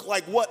doesn't look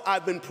like what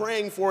I've been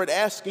praying for and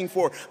asking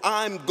for,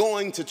 I'm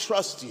going to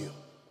trust you.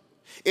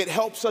 It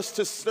helps us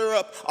to stir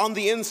up on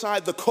the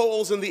inside the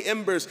coals and the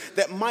embers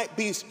that might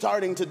be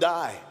starting to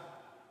die.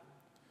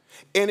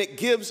 And it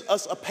gives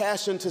us a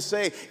passion to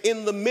say,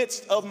 in the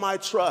midst of my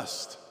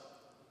trust,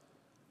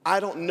 I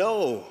don't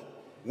know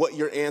what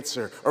your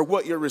answer or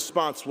what your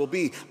response will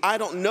be. I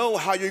don't know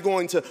how you're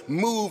going to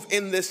move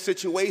in this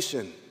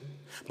situation.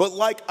 But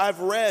like I've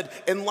read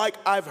and like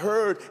I've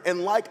heard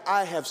and like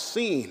I have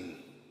seen,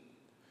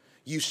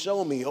 you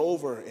show me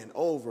over and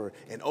over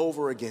and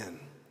over again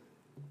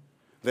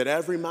that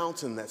every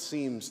mountain that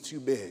seems too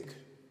big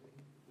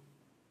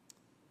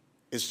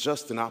is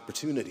just an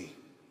opportunity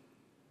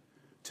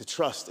to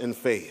trust in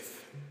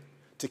faith,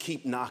 to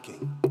keep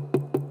knocking,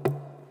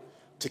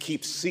 to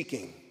keep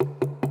seeking,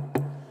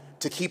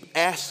 to keep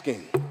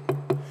asking,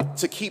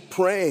 to keep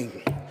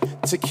praying,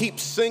 to keep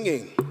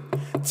singing,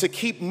 to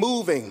keep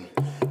moving,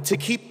 to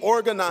keep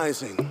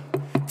organizing,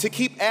 to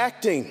keep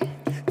acting,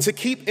 to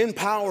keep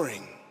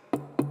empowering,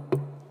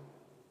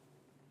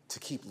 to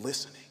keep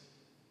listening.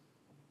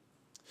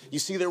 You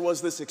see, there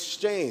was this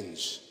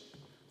exchange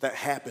that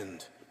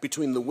happened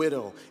between the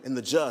widow and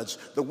the judge.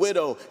 The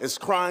widow is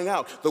crying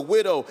out. The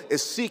widow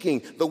is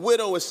seeking. The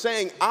widow is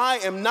saying, I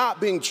am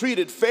not being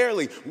treated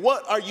fairly.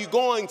 What are you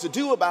going to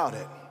do about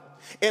it?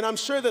 And I'm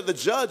sure that the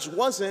judge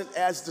wasn't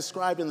as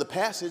described in the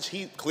passage.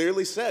 He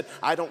clearly said,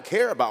 I don't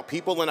care about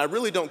people, and I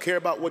really don't care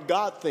about what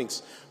God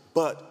thinks.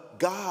 But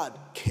God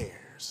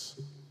cares.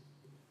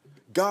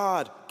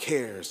 God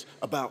cares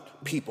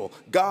about people.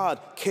 God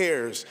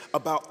cares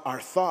about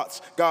our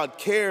thoughts. God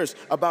cares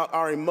about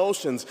our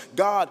emotions.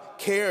 God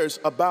cares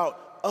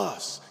about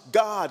us.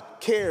 God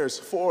cares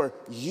for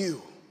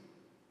you.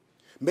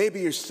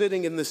 Maybe you're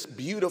sitting in this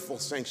beautiful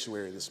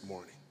sanctuary this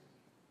morning,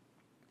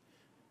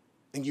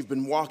 and you've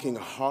been walking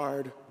a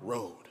hard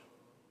road.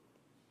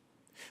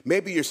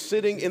 Maybe you're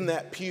sitting in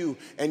that pew,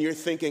 and you're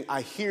thinking,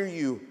 I hear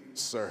you,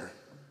 sir,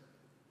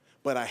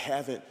 but I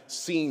haven't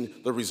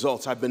seen the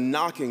results. I've been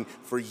knocking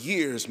for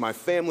years. My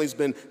family's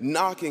been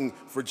knocking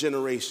for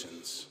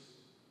generations.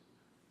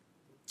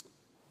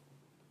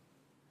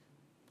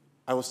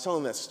 I was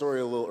telling that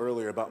story a little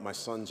earlier about my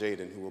son,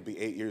 Jaden, who will be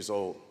 8 years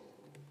old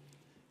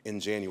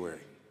in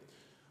January.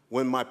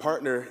 When my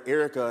partner,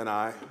 Erica, and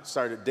I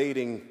started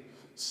dating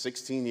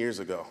 16 years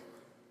ago,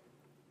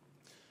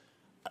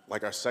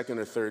 like our second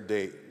or third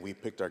date, we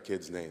picked our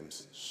kids'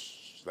 names.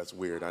 Shh, that's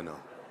weird, I know.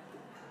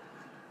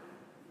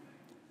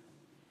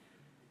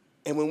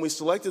 And when we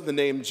selected the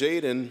name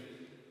Jaden,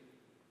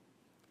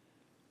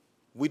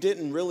 we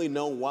didn't really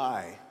know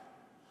why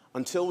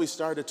until we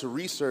started to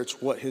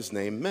research what his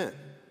name meant.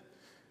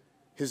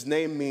 His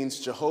name means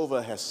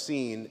Jehovah has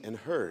seen and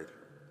heard.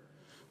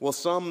 Well,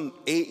 some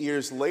 8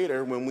 years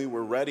later, when we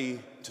were ready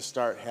to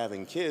start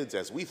having kids,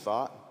 as we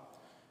thought,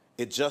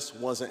 it just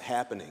wasn't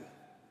happening.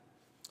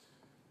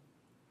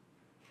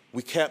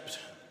 We kept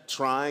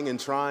trying and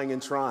trying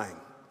and trying.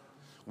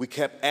 We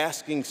kept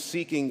asking,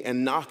 seeking,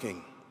 and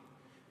knocking.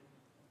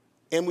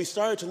 And we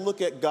started to look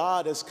at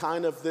God as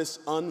kind of this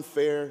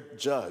unfair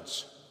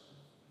judge.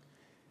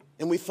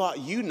 And we thought,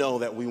 you know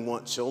that we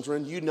want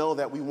children. You know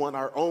that we want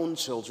our own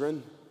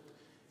children.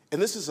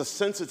 And this is a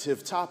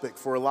sensitive topic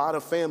for a lot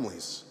of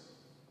families.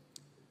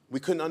 We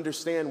couldn't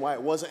understand why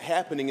it wasn't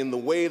happening in the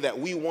way that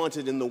we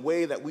wanted, in the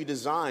way that we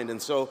designed.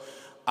 And so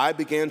I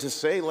began to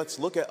say, let's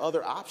look at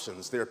other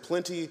options. There are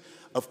plenty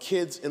of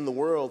kids in the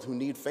world who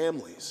need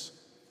families.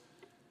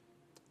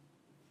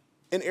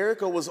 And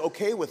Erica was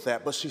okay with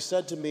that, but she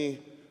said to me,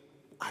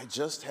 I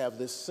just have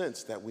this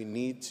sense that we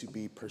need to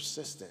be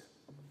persistent.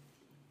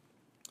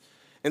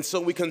 And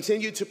so we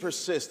continued to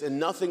persist, and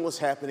nothing was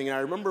happening. And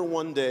I remember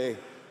one day,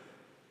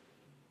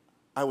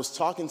 I was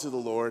talking to the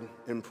Lord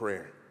in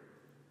prayer,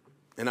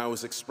 and I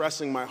was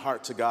expressing my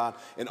heart to God,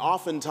 and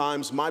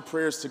oftentimes my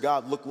prayers to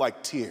God look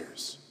like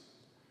tears.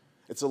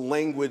 It's a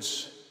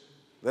language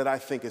that I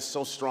think is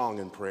so strong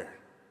in prayer.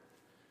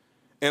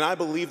 And I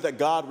believe that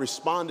God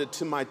responded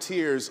to my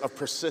tears of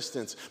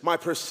persistence, my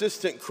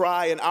persistent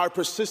cry and our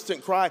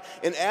persistent cry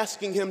in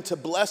asking him to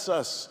bless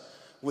us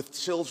with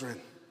children,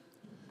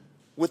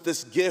 with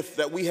this gift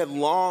that we had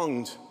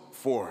longed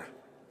for.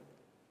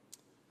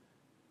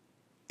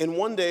 And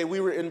one day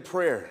we were in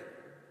prayer,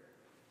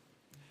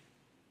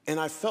 and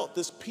I felt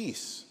this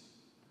peace.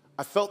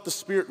 I felt the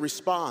Spirit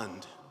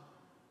respond.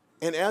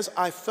 And as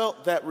I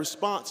felt that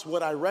response,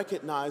 what I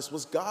recognized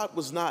was God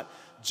was not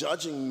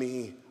judging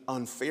me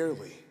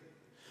unfairly,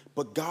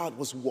 but God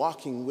was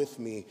walking with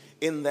me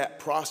in that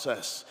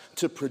process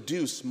to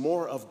produce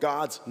more of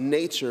God's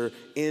nature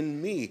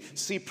in me.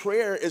 See,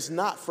 prayer is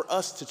not for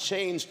us to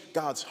change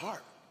God's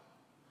heart.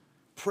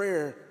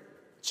 Prayer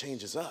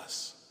changes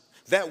us.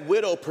 That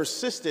widow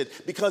persisted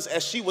because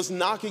as she was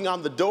knocking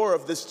on the door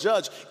of this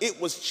judge,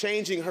 it was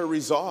changing her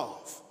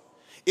resolve.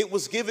 It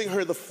was giving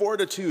her the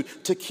fortitude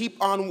to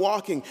keep on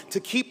walking,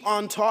 to keep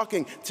on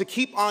talking, to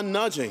keep on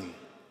nudging.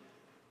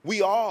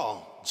 We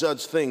all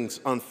judge things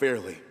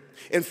unfairly.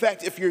 In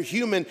fact, if you're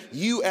human,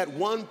 you at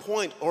one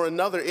point or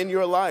another in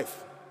your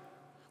life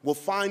will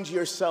find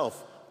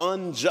yourself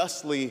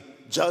unjustly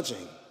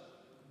judging.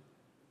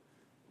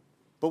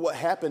 But what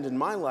happened in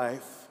my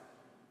life,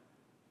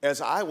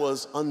 as I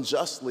was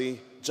unjustly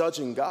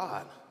judging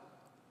God,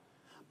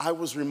 I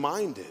was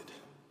reminded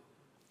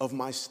of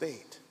my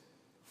state.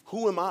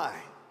 Who am I?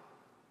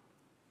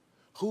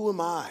 Who am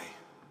I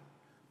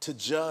to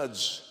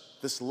judge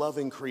this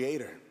loving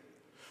Creator?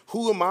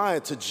 Who am I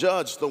to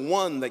judge the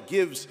one that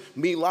gives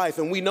me life?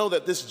 And we know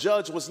that this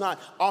judge was not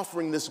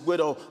offering this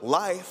widow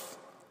life.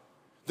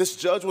 This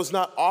judge was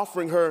not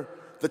offering her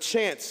the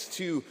chance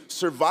to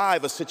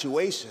survive a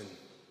situation.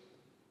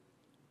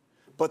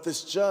 But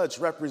this judge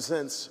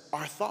represents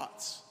our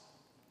thoughts.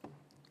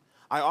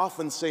 I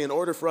often say in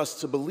order for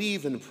us to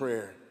believe in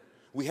prayer,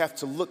 we have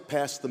to look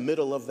past the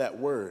middle of that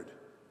word,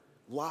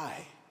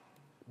 lie,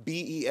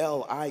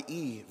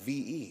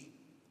 B-E-L-I-E-V-E.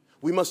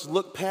 We must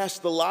look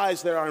past the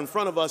lies that are in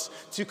front of us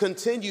to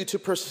continue to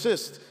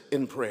persist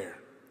in prayer.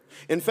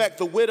 In fact,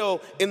 the widow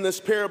in this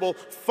parable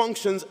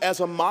functions as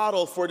a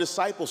model for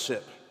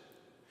discipleship.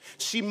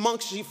 She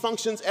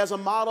functions as a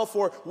model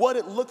for what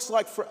it looks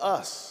like for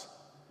us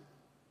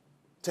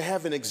to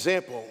have an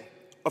example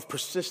of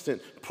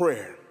persistent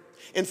prayer.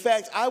 In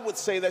fact, I would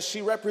say that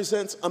she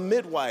represents a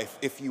midwife,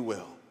 if you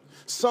will,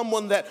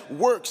 someone that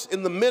works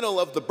in the middle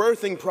of the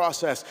birthing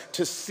process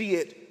to see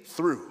it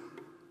through.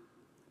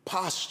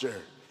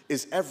 Posture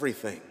is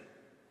everything.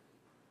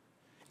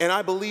 And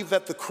I believe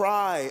that the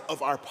cry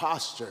of our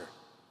posture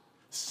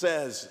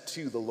says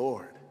to the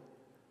Lord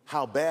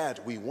how bad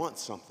we want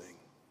something.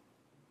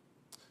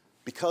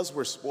 Because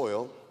we're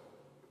spoiled,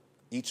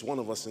 each one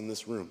of us in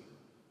this room,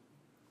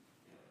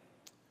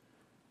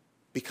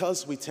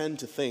 because we tend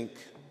to think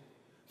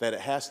that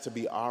it has to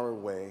be our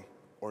way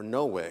or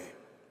no way,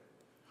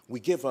 we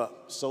give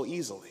up so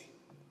easily,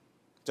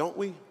 don't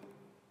we?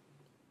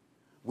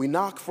 We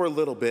knock for a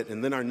little bit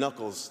and then our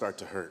knuckles start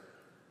to hurt.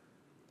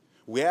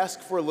 We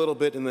ask for a little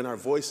bit and then our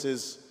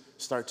voices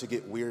start to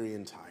get weary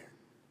and tired.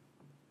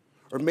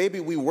 Or maybe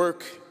we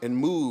work and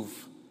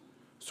move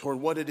toward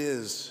what it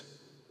is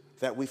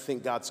that we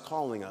think God's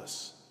calling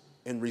us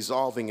in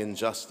resolving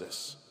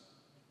injustice.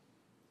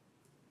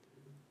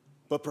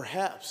 But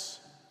perhaps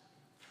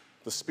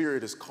the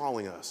Spirit is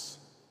calling us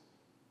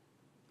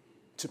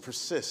to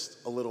persist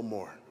a little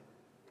more.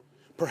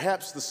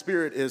 Perhaps the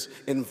Spirit is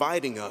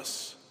inviting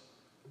us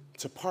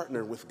to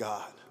partner with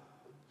God.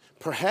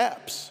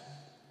 Perhaps,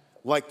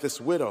 like this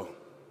widow,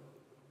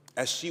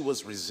 as she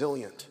was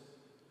resilient,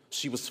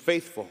 she was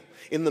faithful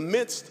in the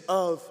midst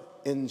of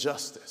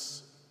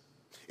injustice,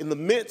 in the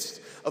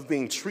midst of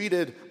being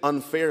treated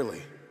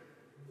unfairly,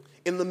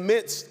 in the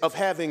midst of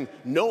having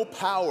no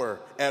power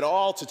at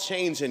all to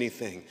change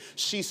anything.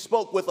 She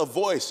spoke with a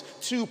voice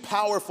to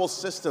powerful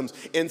systems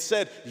and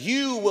said,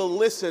 "You will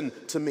listen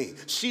to me."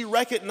 She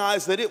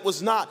recognized that it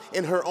was not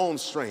in her own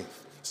strength.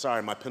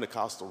 Sorry, my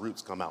Pentecostal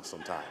roots come out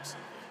sometimes.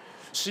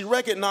 She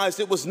recognized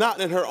it was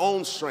not in her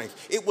own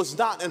strength. It was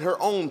not in her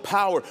own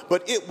power,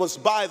 but it was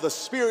by the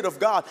Spirit of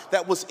God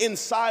that was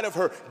inside of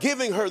her,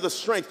 giving her the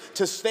strength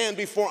to stand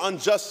before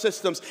unjust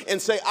systems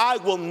and say, "I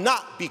will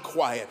not be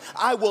quiet.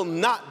 I will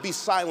not be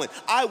silent.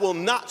 I will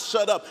not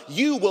shut up.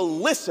 You will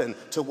listen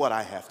to what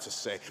I have to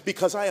say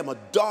because I am a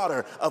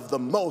daughter of the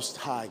Most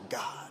High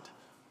God."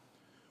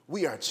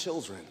 We are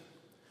children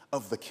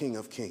of the King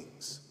of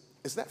Kings.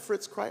 Is that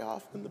Fritz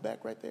Kryoff in the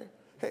back right there?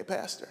 Hey,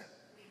 Pastor.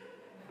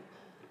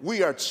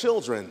 We are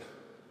children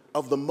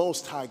of the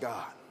Most High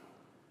God.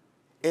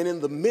 And in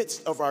the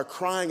midst of our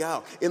crying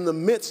out, in the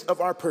midst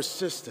of our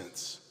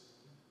persistence,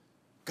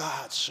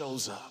 God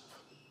shows up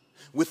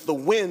with the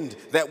wind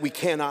that we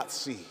cannot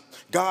see.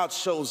 God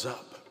shows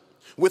up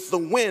with the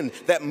wind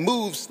that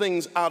moves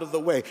things out of the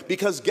way.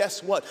 Because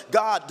guess what?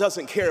 God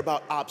doesn't care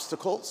about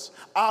obstacles.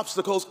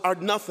 Obstacles are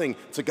nothing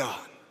to God.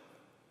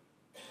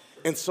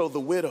 And so the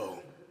widow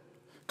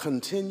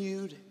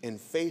continued in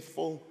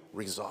faithful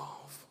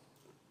resolve.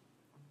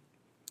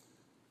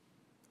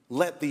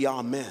 Let the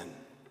amen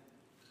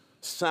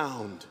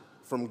sound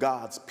from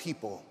God's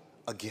people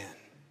again.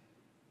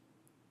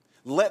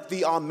 Let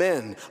the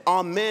amen.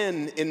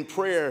 Amen in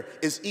prayer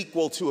is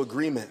equal to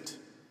agreement.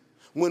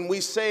 When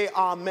we say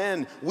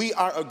amen, we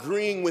are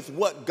agreeing with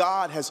what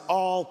God has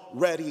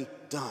already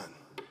done.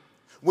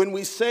 When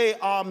we say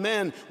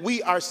amen,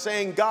 we are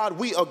saying, God,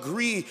 we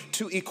agree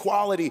to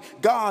equality.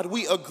 God,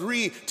 we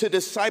agree to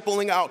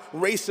discipling out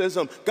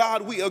racism.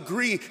 God, we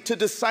agree to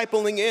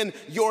discipling in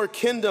your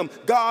kingdom.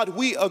 God,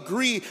 we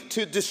agree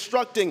to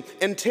destructing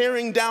and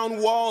tearing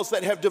down walls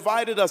that have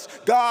divided us.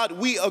 God,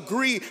 we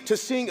agree to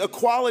seeing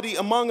equality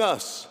among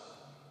us.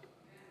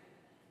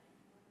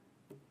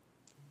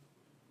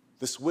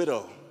 This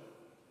widow,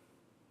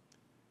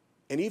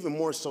 and even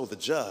more so the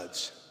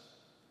judge,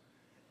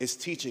 is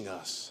teaching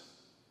us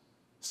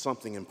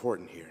something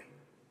important here.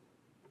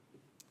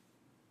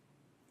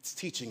 It's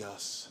teaching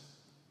us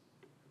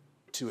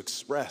to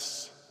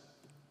express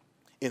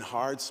in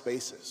hard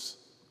spaces,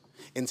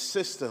 in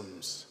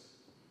systems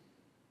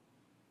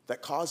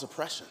that cause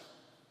oppression.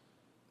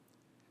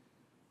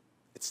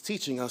 It's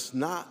teaching us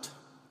not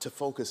to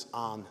focus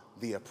on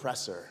the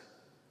oppressor,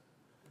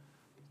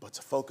 but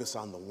to focus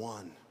on the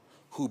one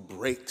who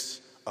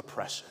breaks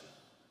oppression,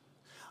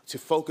 to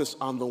focus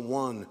on the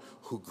one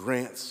who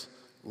grants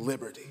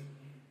liberty.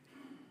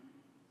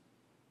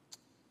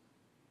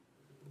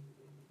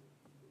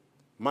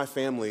 My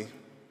family,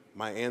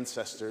 my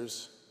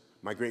ancestors,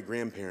 my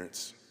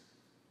great-grandparents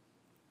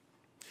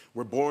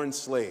were born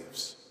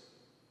slaves,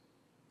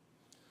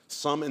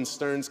 some in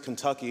Stearns,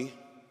 Kentucky,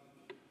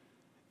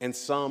 and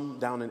some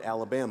down in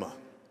Alabama.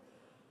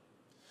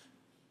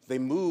 They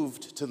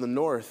moved to the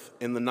north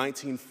in the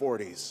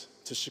 1940s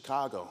to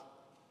Chicago,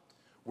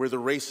 where the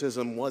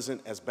racism wasn't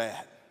as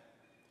bad.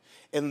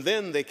 And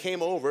then they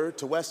came over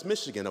to West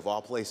Michigan, of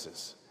all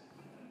places,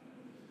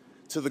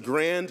 to the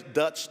grand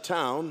Dutch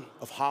town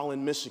of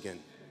Holland, Michigan,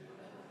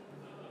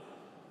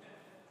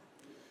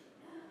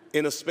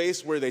 in a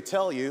space where they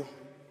tell you,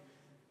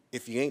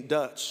 if you ain't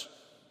Dutch,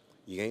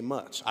 you ain't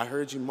much. I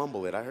heard you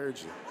mumble it, I heard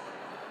you.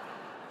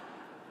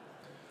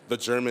 The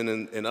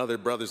German and other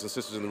brothers and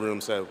sisters in the room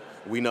said,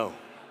 we know.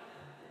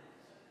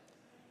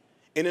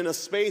 And in a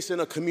space, in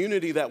a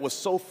community that was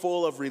so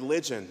full of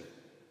religion,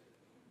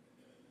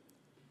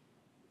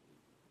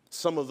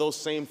 some of those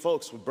same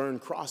folks would burn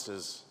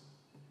crosses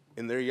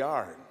in their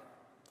yard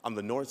on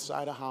the north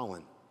side of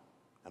Holland.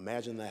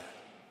 Imagine that.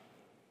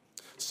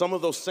 Some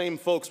of those same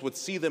folks would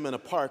see them in a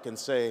park and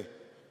say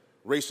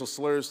racial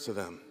slurs to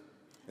them.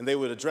 And they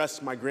would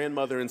address my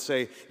grandmother and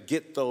say,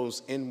 get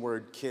those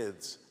N-word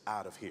kids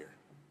out of here.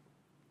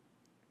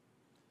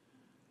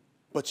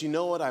 But you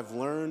know what I've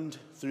learned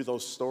through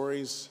those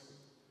stories?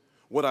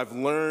 What I've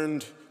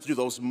learned through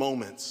those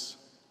moments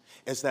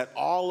is that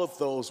all of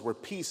those were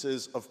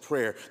pieces of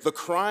prayer. The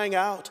crying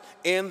out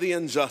and the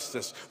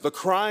injustice. The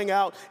crying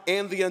out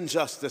and the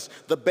injustice.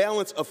 The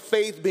balance of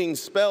faith being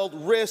spelled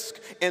risk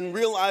and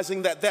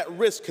realizing that that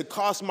risk could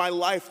cost my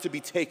life to be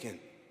taken.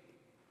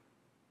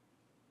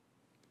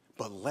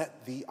 But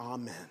let the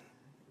amen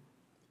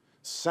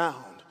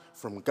sound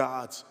from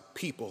God's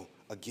people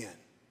again.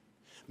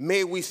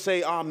 May we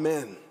say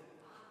amen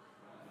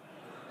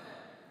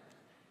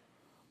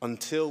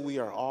until we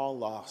are all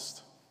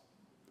lost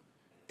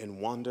in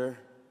wonder,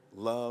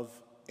 love,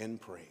 and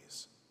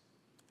praise.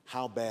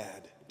 How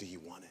bad do you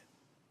want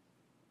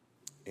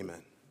it?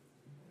 Amen.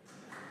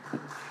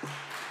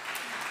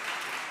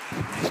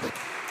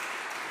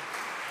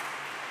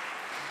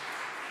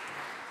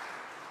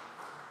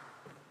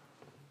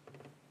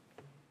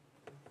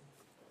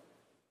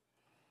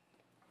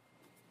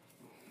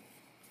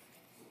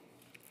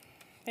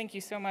 Thank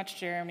you so much,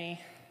 Jeremy.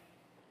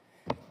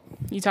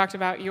 You talked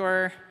about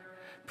your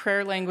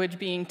prayer language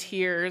being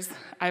tears.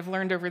 I've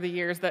learned over the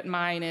years that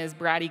mine is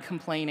bratty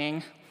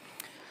complaining.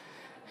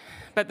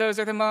 But those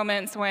are the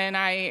moments when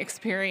I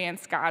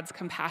experience God's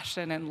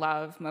compassion and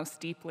love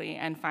most deeply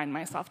and find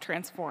myself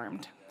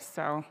transformed.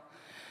 So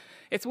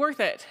it's worth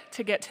it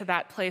to get to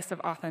that place of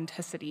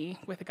authenticity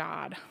with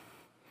God.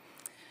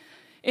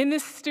 In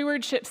this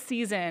stewardship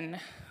season,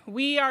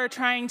 we are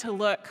trying to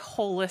look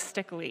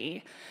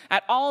holistically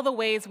at all the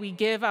ways we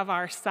give of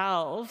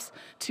ourselves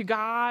to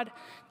God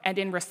and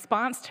in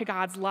response to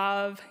God's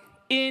love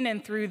in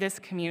and through this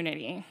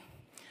community.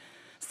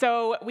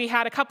 So we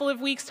had a couple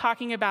of weeks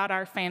talking about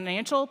our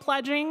financial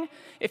pledging.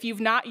 If you've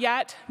not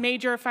yet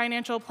made your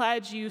financial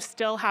pledge, you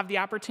still have the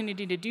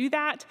opportunity to do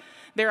that.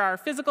 There are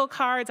physical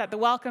cards at the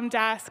welcome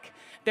desk.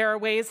 There are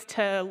ways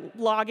to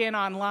log in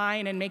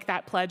online and make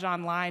that pledge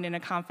online in a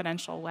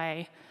confidential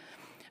way.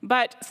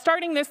 But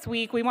starting this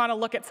week, we want to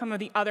look at some of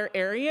the other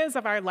areas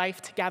of our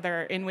life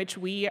together in which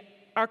we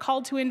are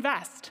called to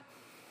invest.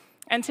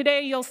 And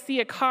today you'll see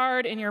a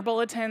card in your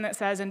bulletin that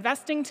says,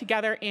 investing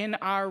together in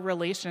our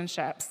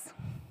relationships.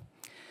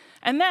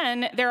 And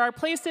then there are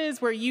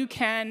places where you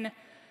can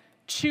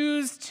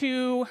choose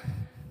to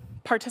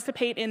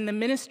participate in the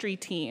ministry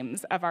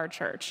teams of our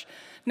church.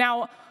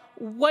 Now,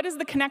 what is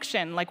the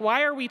connection? Like,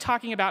 why are we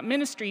talking about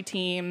ministry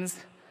teams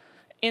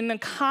in the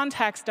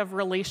context of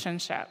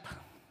relationship?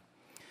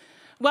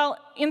 Well,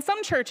 in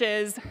some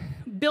churches,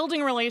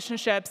 building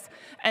relationships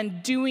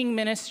and doing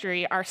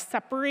ministry are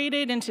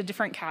separated into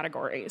different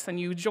categories, and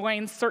you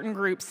join certain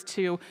groups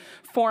to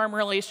form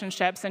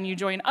relationships, and you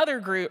join other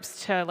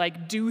groups to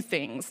do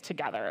things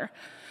together.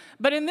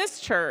 But in this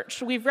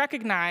church, we've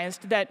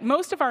recognized that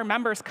most of our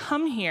members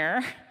come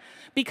here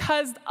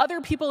because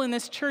other people in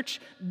this church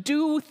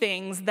do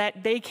things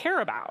that they care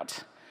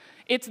about.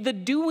 It's the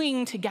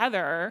doing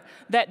together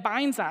that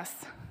binds us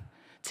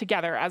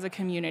together as a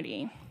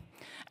community.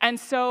 And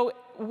so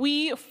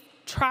we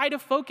try to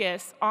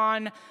focus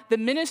on the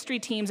ministry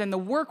teams and the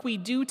work we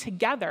do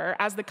together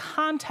as the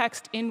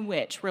context in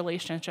which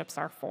relationships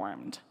are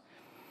formed.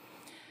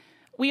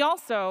 We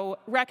also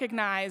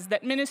recognize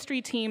that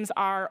ministry teams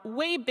are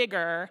way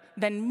bigger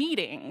than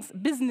meetings,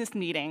 business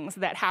meetings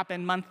that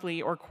happen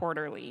monthly or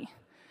quarterly.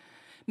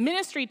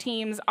 Ministry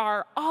teams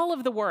are all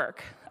of the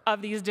work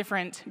of these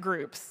different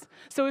groups.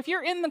 So if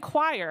you're in the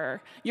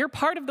choir, you're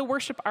part of the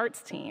worship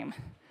arts team.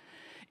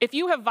 If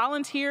you have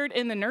volunteered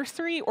in the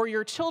nursery or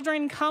your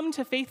children come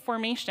to faith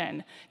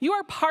formation, you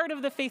are part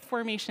of the faith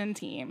formation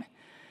team.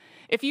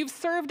 If you've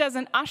served as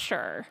an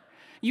usher,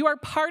 you are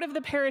part of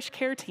the parish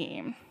care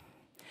team.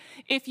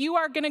 If you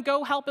are going to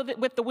go help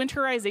with the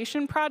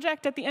winterization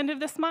project at the end of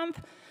this month,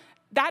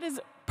 that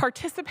is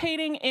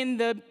participating in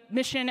the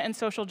mission and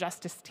social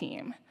justice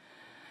team.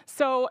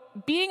 So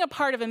being a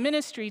part of a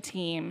ministry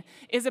team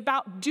is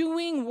about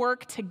doing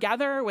work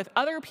together with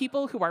other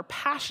people who are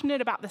passionate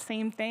about the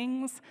same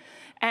things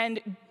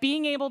and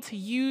being able to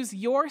use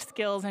your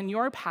skills and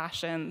your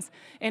passions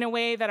in a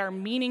way that are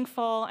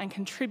meaningful and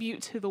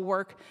contribute to the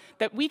work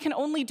that we can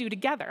only do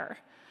together.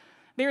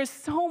 There is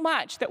so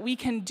much that we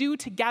can do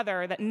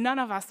together that none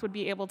of us would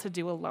be able to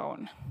do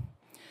alone.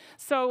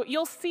 So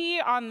you'll see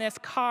on this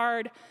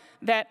card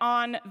that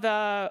on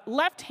the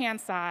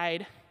left-hand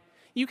side,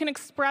 you can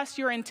express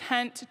your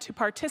intent to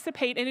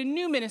participate in a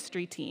new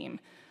ministry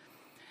team.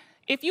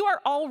 If you are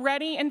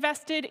already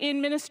invested in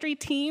ministry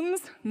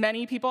teams,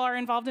 many people are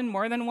involved in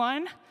more than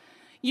one,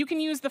 you can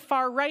use the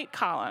far right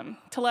column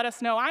to let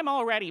us know I'm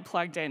already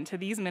plugged into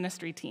these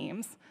ministry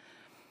teams.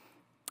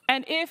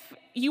 And if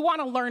you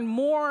want to learn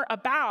more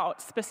about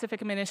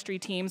specific ministry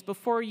teams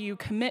before you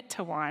commit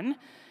to one,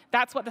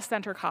 that's what the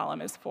center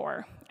column is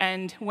for.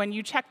 And when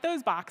you check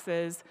those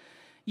boxes,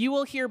 you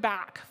will hear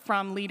back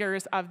from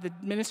leaders of the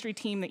ministry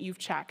team that you've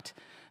checked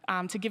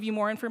to give you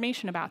more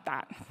information about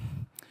that.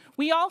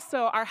 We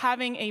also are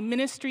having a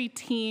ministry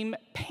team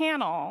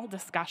panel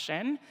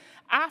discussion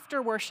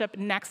after worship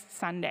next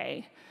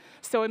Sunday.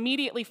 So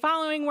immediately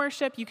following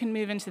worship, you can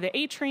move into the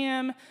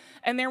atrium,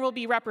 and there will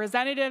be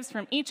representatives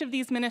from each of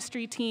these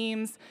ministry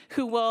teams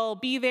who will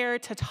be there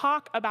to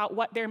talk about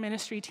what their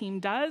ministry team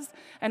does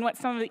and what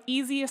some of the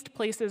easiest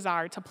places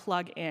are to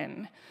plug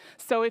in.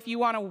 So if you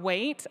want to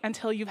wait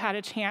until you've had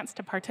a chance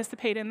to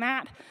participate in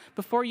that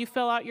before you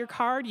fill out your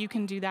card, you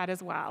can do that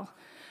as well.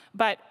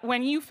 But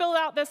when you fill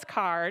out this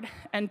card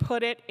and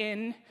put it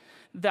in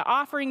the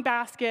offering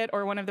basket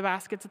or one of the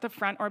baskets at the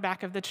front or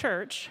back of the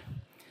church,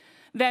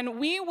 then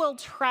we will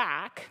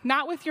track,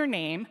 not with your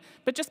name,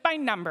 but just by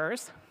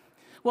numbers.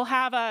 We'll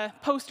have a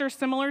poster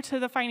similar to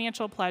the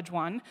financial pledge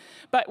one,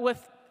 but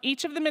with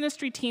each of the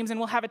ministry teams, and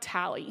we'll have a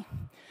tally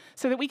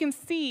so that we can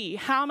see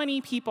how many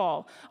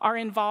people are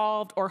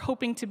involved or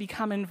hoping to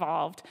become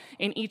involved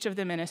in each of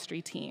the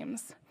ministry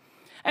teams.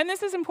 And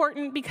this is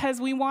important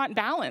because we want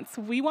balance.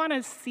 We want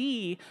to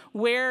see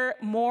where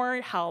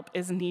more help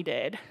is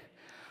needed,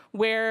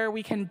 where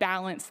we can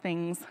balance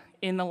things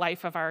in the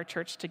life of our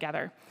church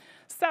together.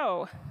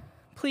 So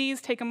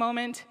please take a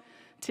moment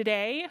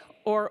today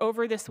or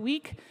over this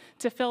week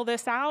to fill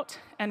this out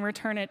and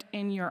return it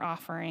in your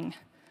offering.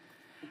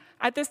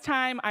 At this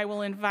time, I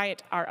will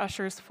invite our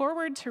ushers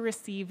forward to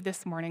receive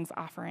this morning's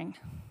offering.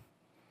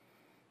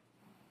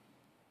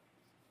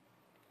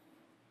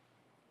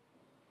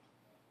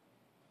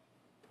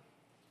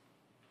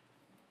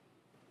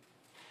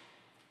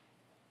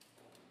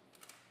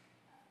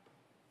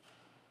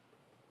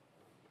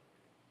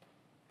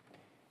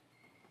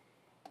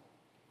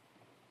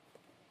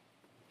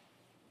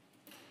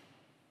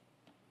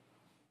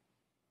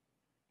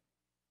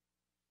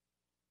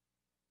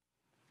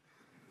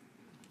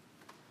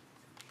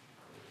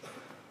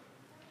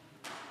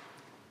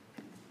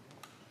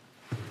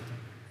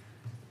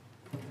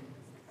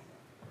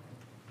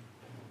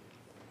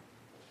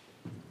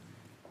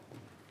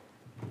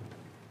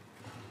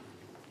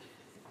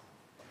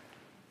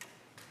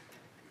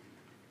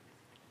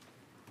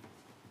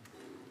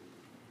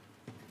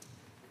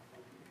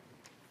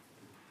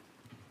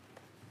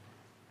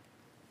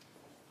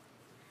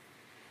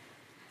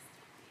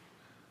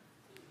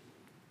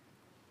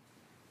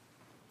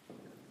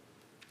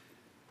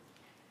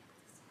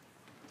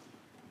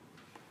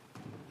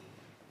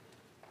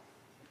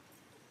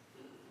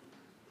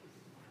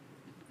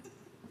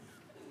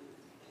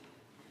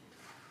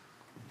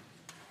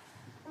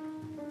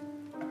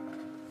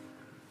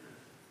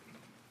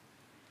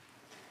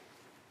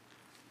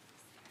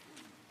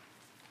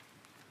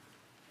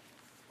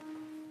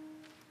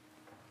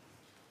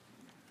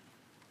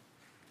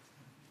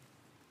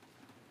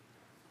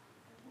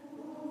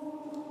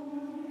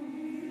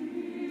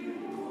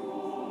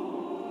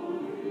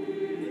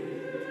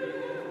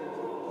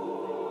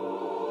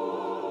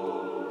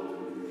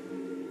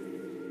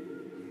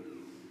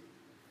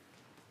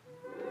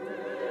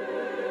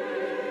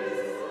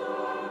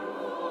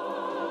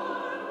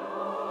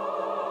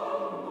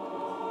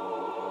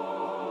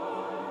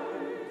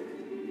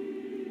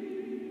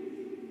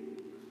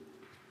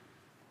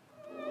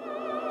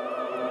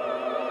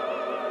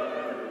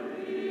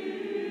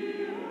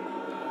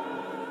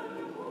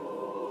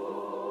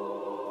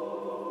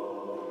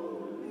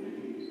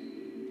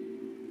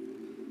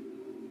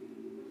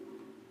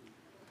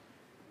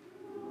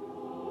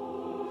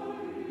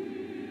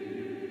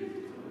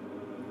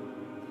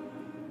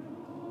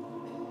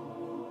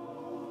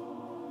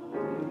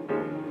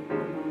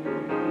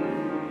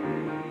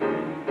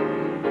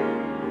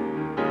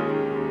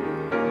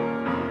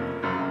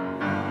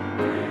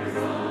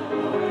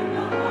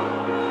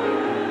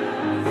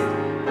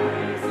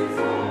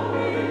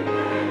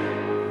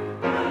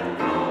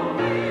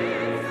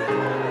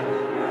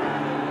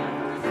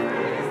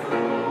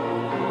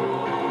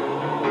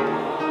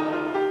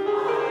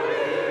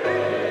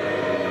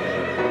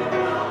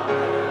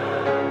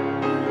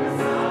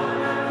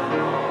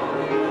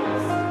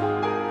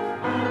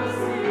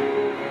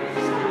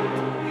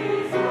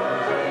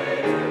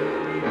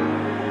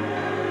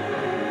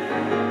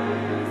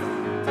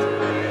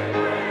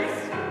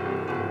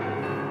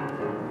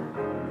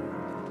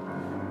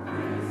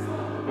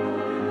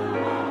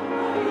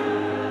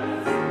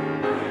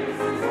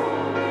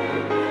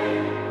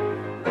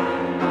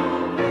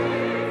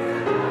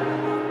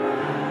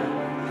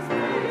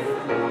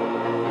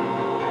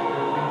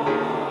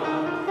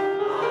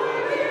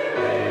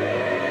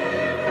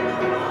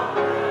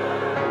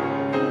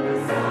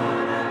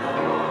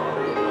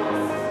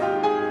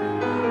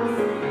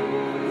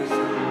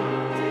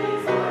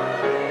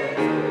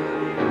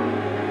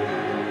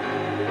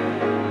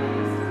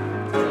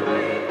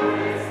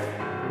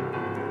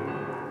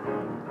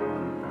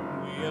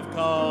 have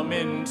come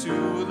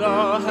into the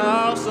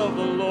house of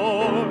the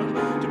Lord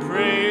to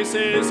praise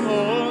his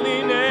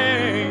holy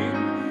name,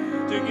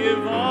 to give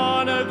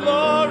honor,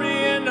 glory,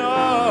 and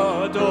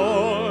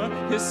adore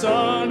his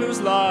Son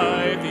whose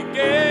life he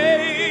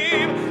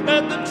gave.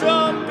 Let the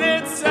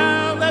trumpets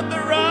sound, let the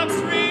rocks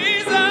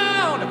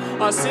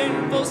resound, our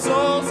sinful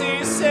souls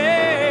he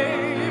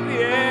saved,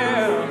 yeah.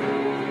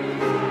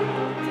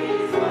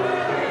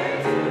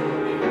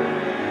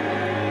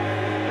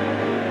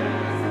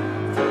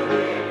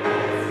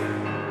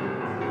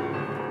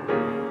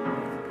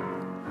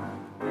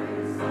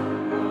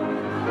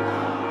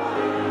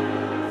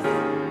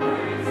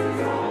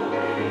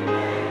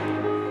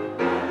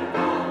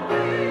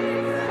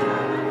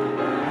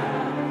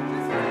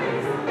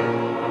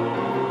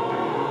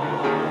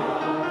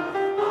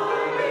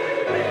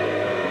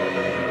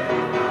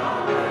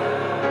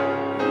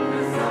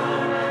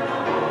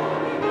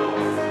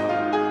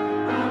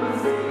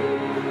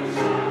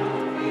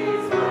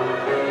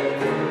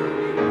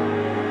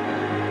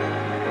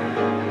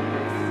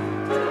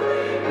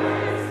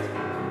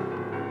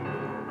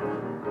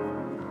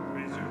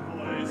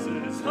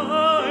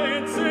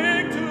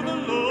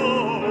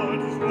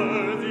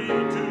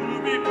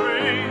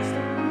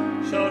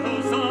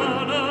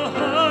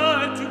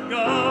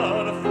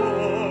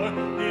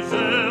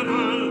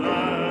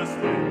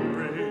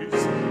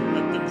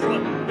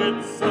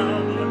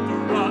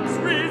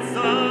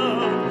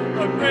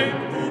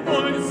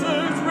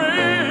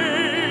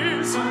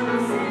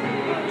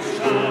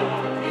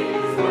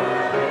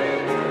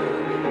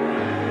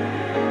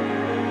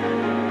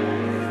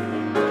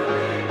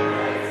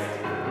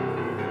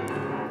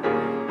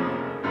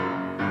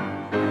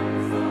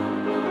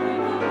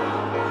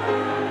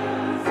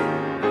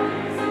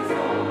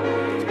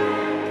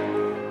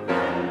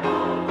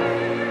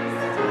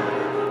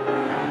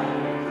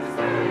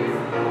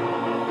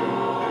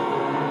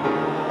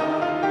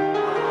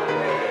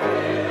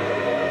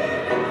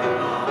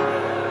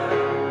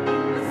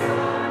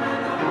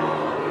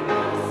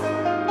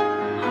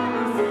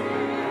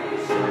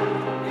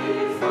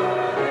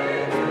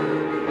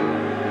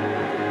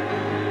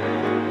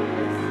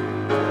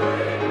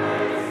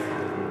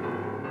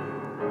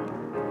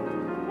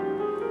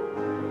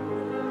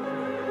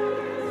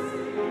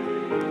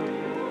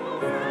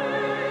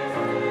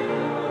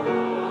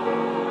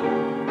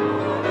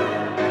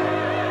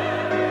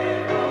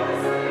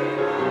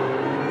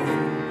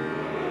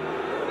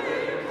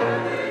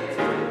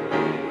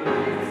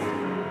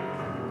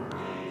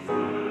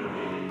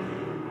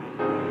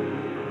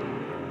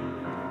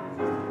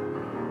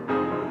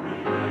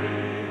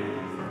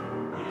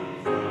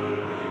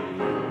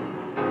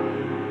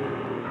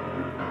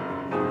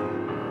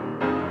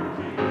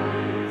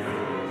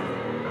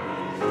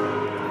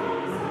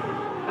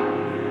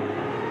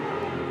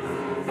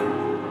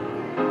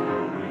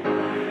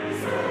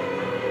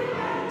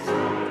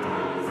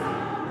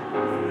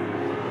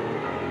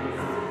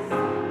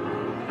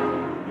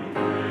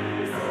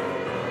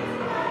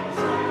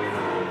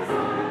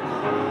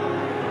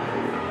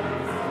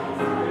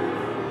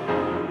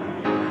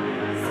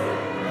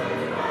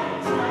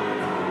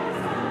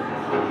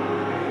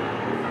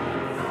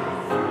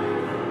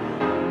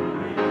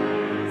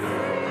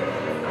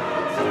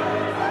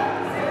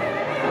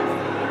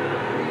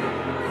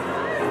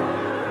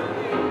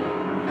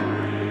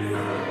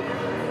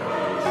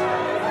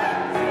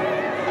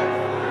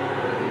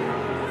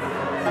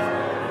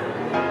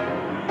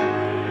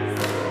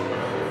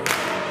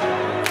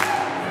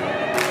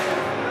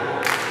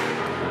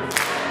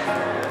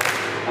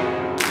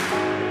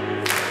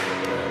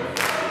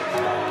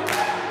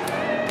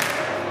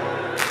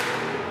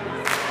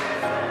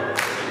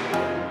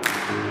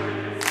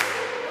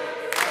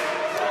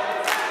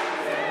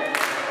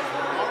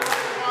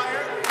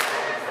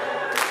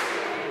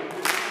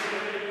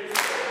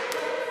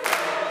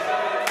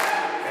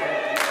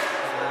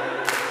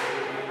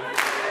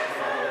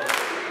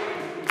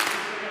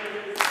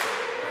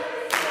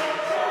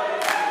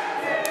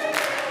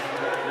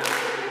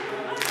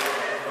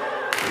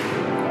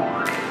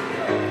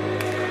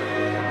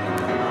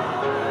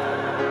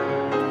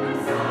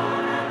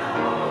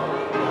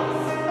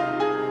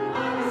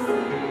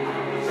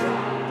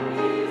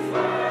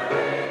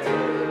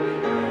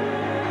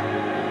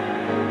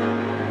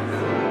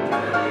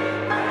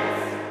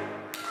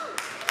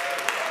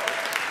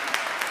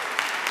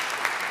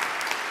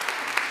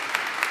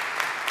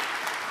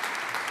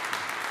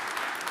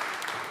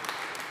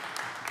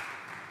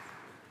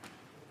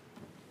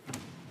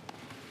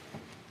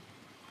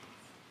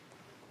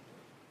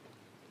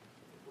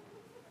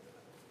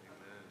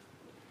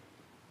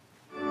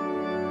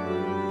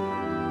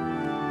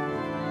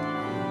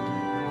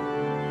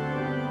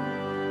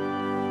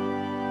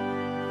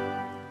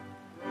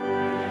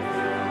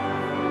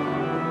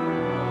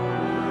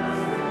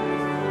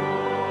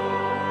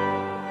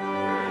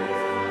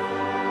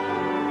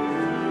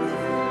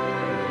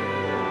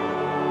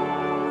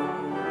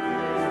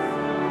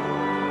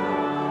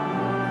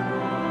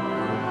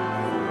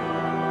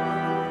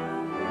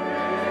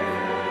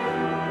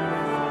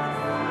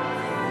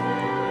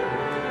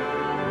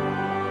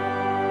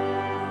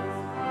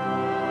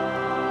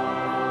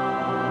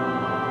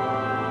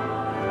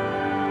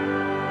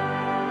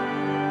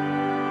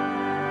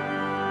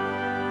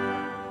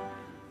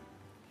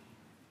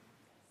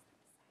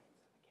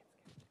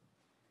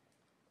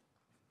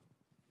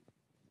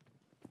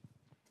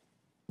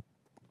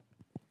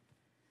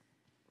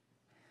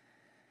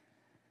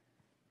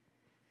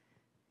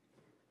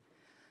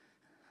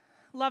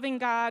 Loving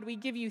God, we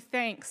give you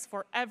thanks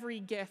for every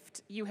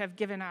gift you have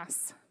given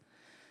us.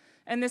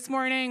 And this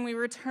morning we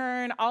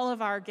return all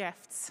of our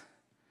gifts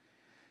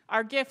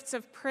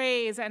of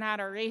praise and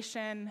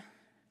adoration,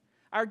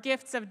 our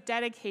gifts of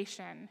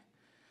dedication,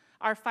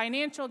 our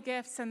financial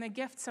gifts, and the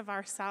gifts of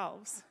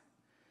ourselves.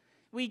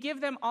 We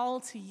give them all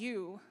to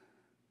you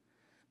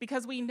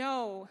because we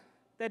know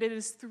that it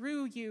is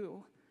through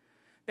you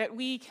that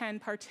we can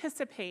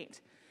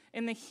participate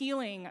in the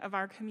healing of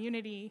our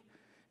community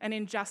and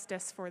in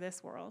justice for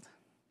this world.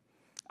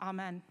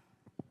 Amen.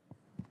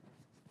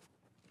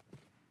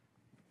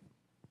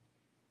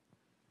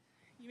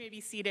 You may be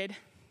seated.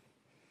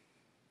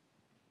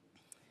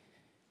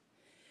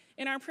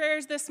 In our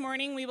prayers this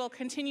morning, we will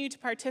continue to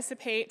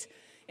participate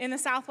in the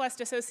Southwest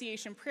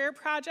Association Prayer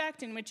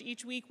Project, in which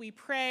each week we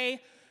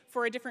pray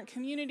for a different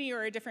community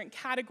or a different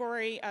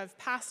category of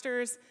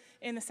pastors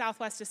in the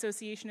Southwest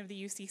Association of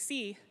the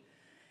UCC.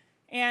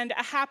 And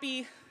a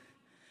happy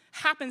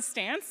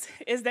happenstance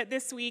is that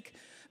this week,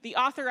 the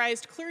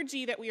authorized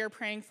clergy that we are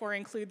praying for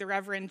include the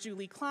Reverend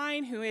Julie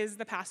Klein, who is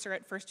the pastor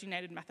at First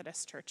United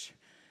Methodist Church.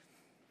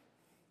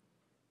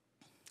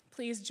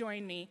 Please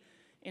join me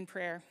in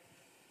prayer.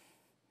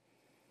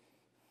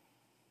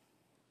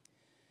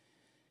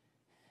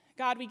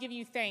 God, we give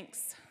you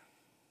thanks.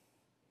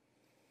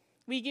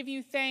 We give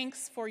you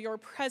thanks for your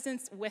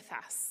presence with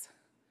us.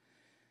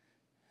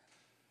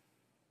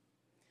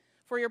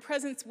 For your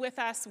presence with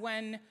us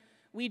when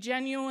we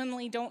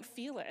genuinely don't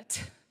feel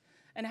it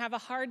and have a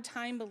hard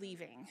time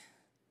believing.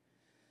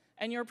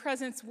 And your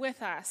presence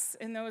with us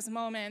in those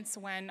moments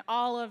when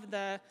all of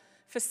the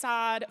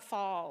facade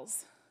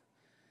falls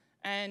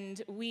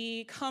and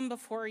we come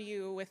before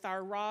you with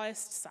our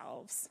rawest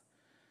selves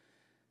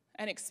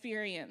and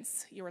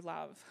experience your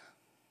love.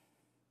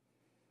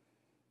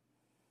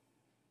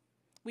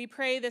 We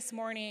pray this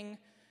morning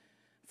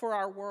for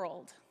our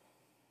world.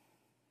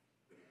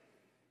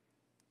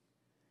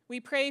 We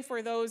pray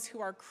for those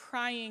who are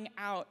crying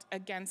out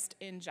against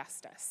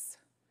injustice.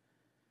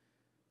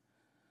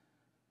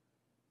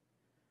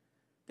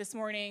 This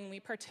morning, we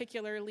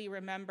particularly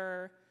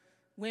remember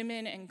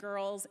women and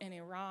girls in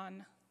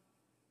Iran,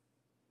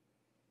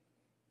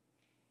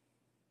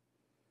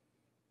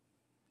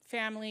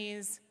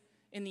 families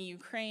in the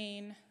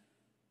Ukraine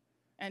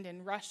and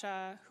in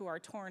Russia who are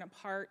torn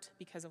apart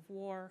because of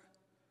war,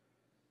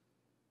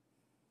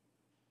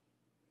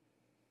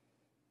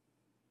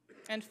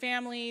 and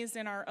families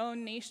in our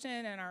own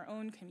nation and our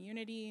own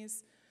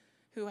communities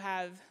who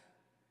have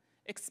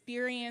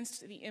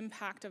experienced the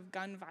impact of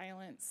gun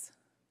violence.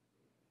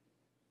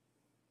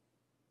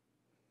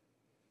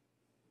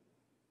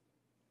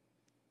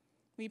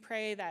 We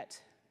pray that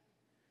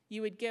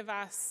you would give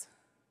us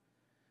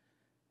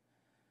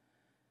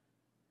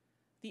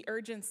the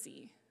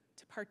urgency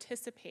to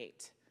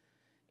participate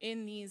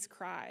in these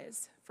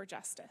cries for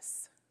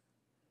justice,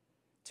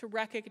 to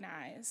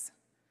recognize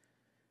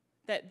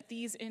that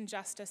these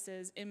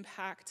injustices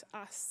impact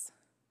us,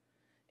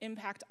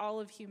 impact all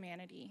of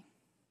humanity.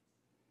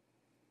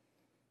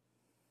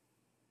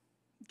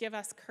 Give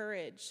us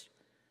courage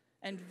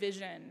and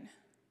vision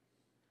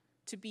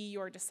to be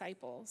your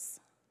disciples.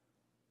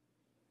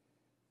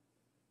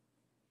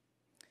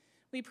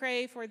 We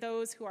pray for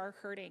those who are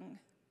hurting,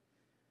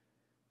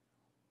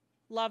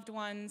 loved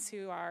ones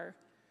who are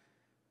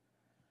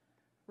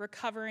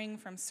recovering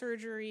from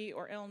surgery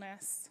or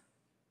illness,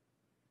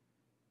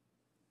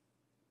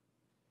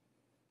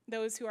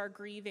 those who are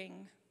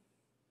grieving.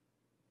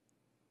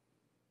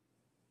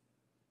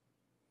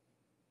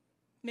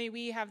 May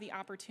we have the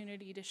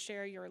opportunity to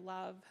share your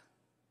love,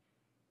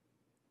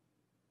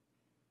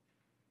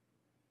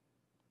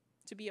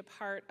 to be a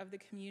part of the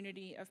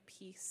community of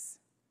peace.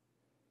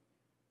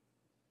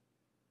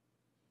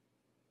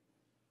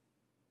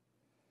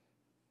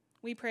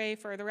 We pray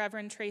for the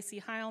Reverend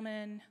Tracy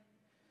Heilman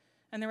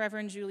and the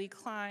Reverend Julie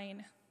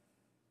Klein.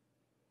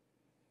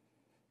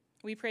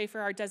 We pray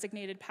for our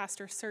designated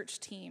pastor search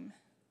team.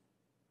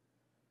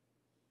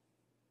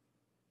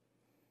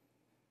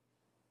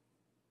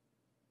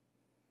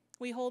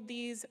 We hold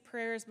these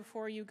prayers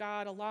before you,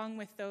 God, along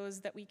with those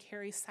that we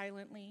carry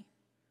silently,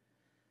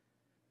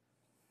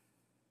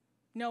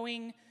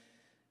 knowing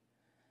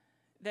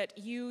that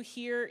you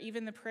hear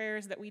even the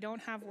prayers that we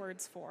don't have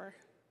words for.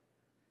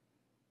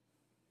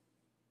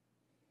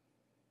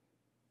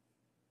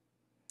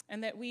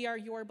 And that we are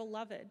your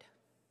beloved.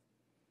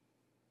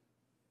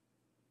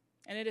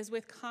 And it is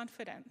with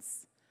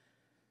confidence,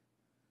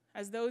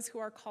 as those who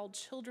are called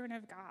children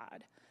of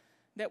God,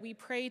 that we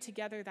pray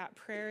together that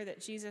prayer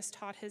that Jesus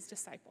taught his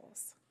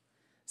disciples,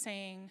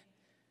 saying,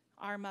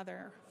 Our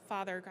Mother,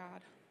 Father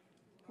God,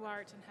 who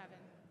art in heaven,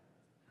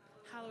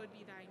 hallowed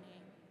be thy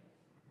name.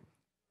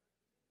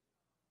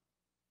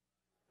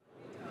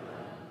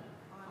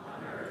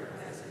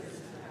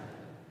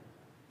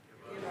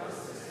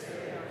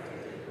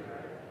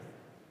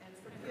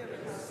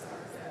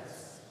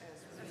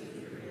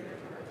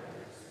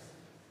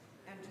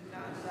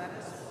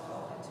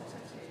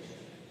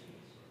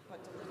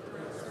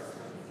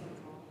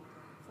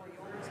 For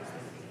yours is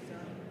the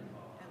kingdom,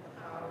 and the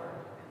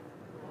power, and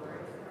the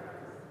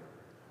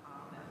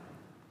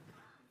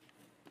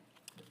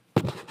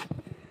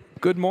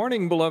Good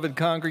morning, beloved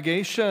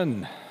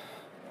congregation.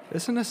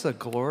 Isn't this a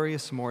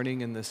glorious morning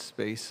in this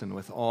space and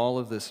with all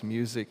of this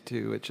music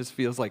too? It just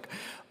feels like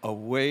a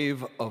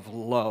wave of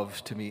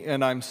love to me.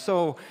 And I'm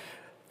so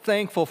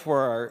thankful for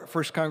our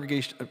First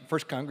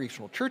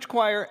Congregational Church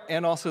Choir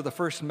and also the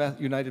First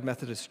United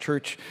Methodist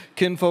Church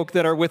kinfolk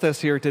that are with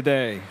us here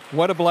today.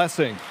 What a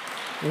blessing.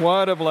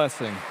 What a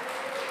blessing.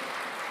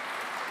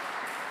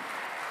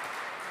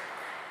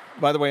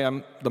 By the way,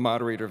 I'm the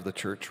moderator of the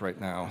church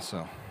right now,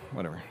 so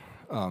whatever.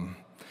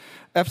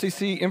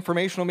 FCC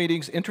informational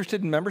meetings,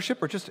 interested in membership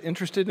or just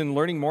interested in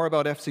learning more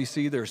about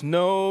FCC, there's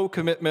no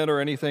commitment or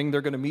anything.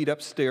 They're going to meet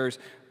upstairs,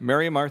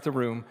 Mary and Martha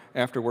room,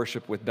 after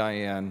worship with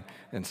Diane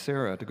and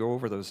Sarah to go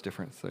over those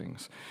different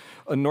things.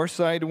 A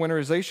Northside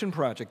Winterization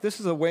Project.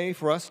 This is a way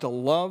for us to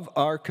love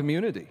our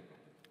community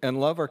and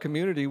love our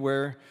community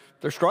where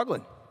they're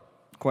struggling,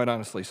 quite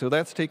honestly. So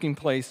that's taking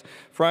place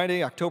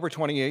Friday, October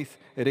 28th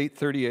at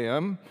 8:30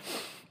 a.m.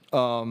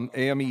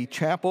 AME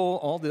Chapel,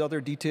 all the other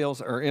details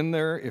are in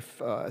there.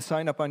 If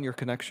sign up on your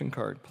connection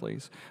card,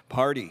 please.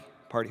 Party.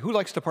 Who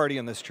likes to party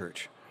in this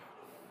church?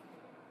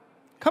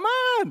 Come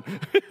on!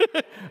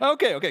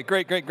 Okay,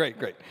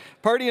 great.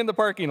 Party in the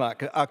parking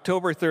lot,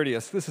 October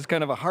 30th. This is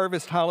kind of a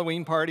harvest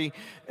Halloween party,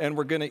 and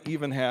we're going to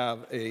even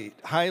have a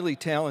highly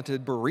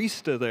talented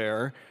barista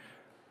there,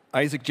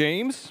 Isaac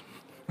James.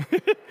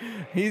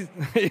 He's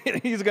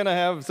going to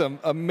have some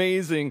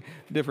amazing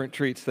different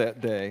treats that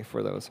day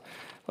for those.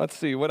 Let's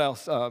see, what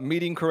else?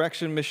 Meeting,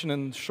 correction, mission,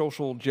 and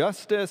social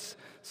justice,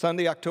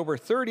 Sunday, October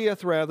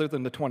 30th rather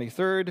than the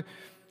 23rd.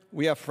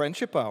 We have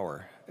Friendship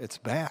Hour. It's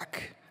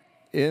back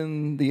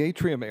in the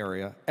atrium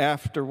area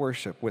after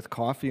worship with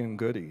coffee and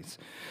goodies.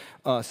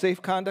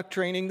 Safe conduct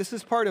training. This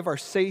is part of our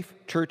safe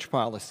church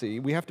policy.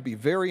 We have to be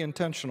very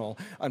intentional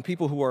on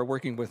people who are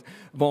working with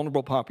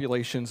vulnerable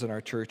populations in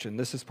our church, and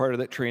this is part of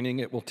that training.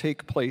 It will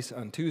take place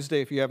on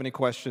Tuesday. If you have any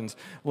questions,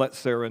 let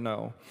Sarah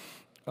know.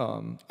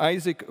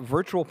 Isaac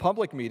virtual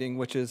public meeting,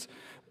 which is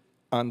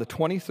on the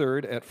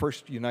 23rd at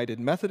First United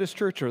Methodist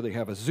Church, or they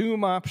have a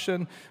Zoom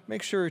option.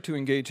 Make sure to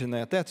engage in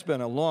that. That's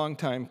been a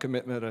long-time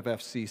commitment of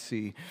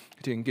FCC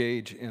to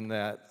engage in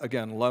that,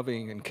 again,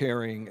 loving and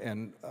caring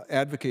and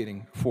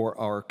advocating for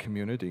our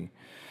community.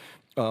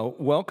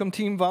 Welcome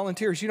team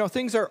volunteers. You know,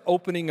 things are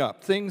opening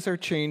up. Things are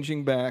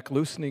changing back,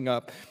 loosening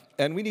up,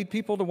 and we need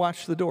people to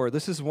watch the door.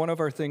 This is one of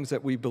our things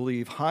that we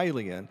believe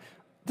highly in.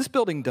 This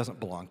building doesn't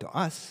belong to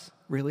us,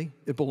 really.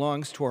 It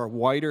belongs to our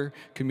wider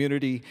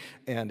community,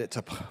 and it's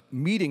a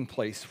meeting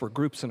place for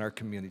groups in our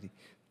community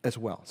as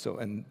well. So,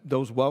 and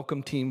those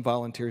welcome team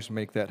volunteers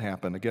make that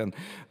happen. Again,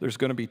 there's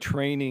going to be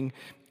training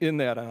in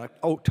that on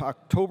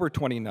October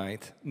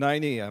 29th,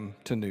 9 a.m.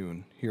 to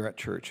noon here at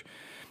church.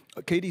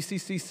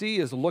 KDCCC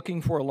is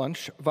looking for a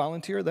lunch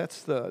volunteer.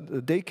 That's the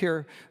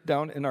daycare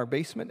down in our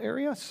basement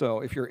area. So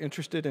if you're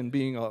interested in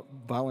being a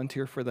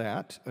volunteer for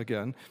that,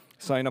 again,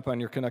 sign up on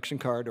your connection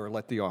card or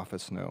let the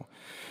office know.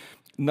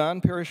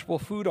 Non-perishable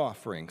food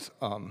offerings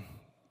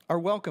are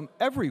welcome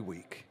every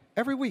week.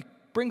 Every week,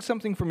 bring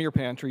something from your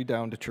pantry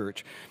down to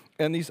church.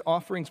 And these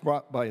offerings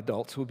brought by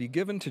adults will be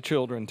given to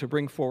children to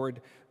bring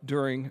forward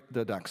during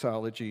the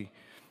doxology.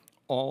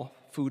 All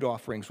food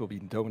offerings will be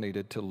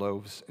donated to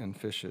Loaves and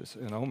Fishes.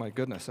 And oh my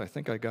goodness, I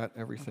think I got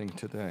everything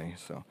today.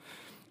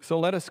 So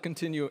let us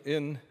continue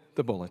in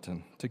the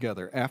bulletin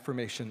together.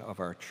 Affirmation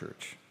of our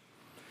church.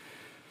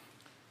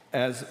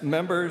 As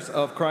members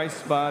of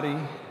Christ's body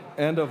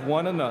and of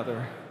one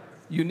another,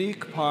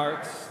 unique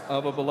parts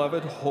of a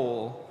beloved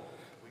whole,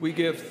 we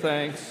give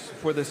thanks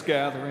for this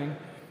gathering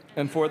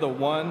and for the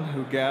one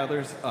who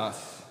gathers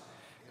us.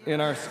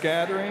 In our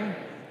scattering,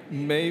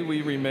 may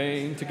we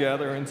remain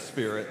together in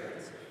spirit,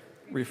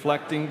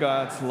 reflecting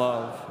God's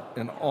love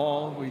in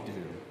all we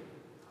do.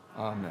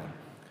 Amen.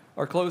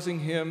 Our closing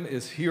hymn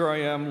is Here I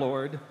Am,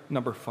 Lord,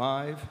 number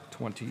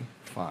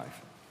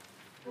 525.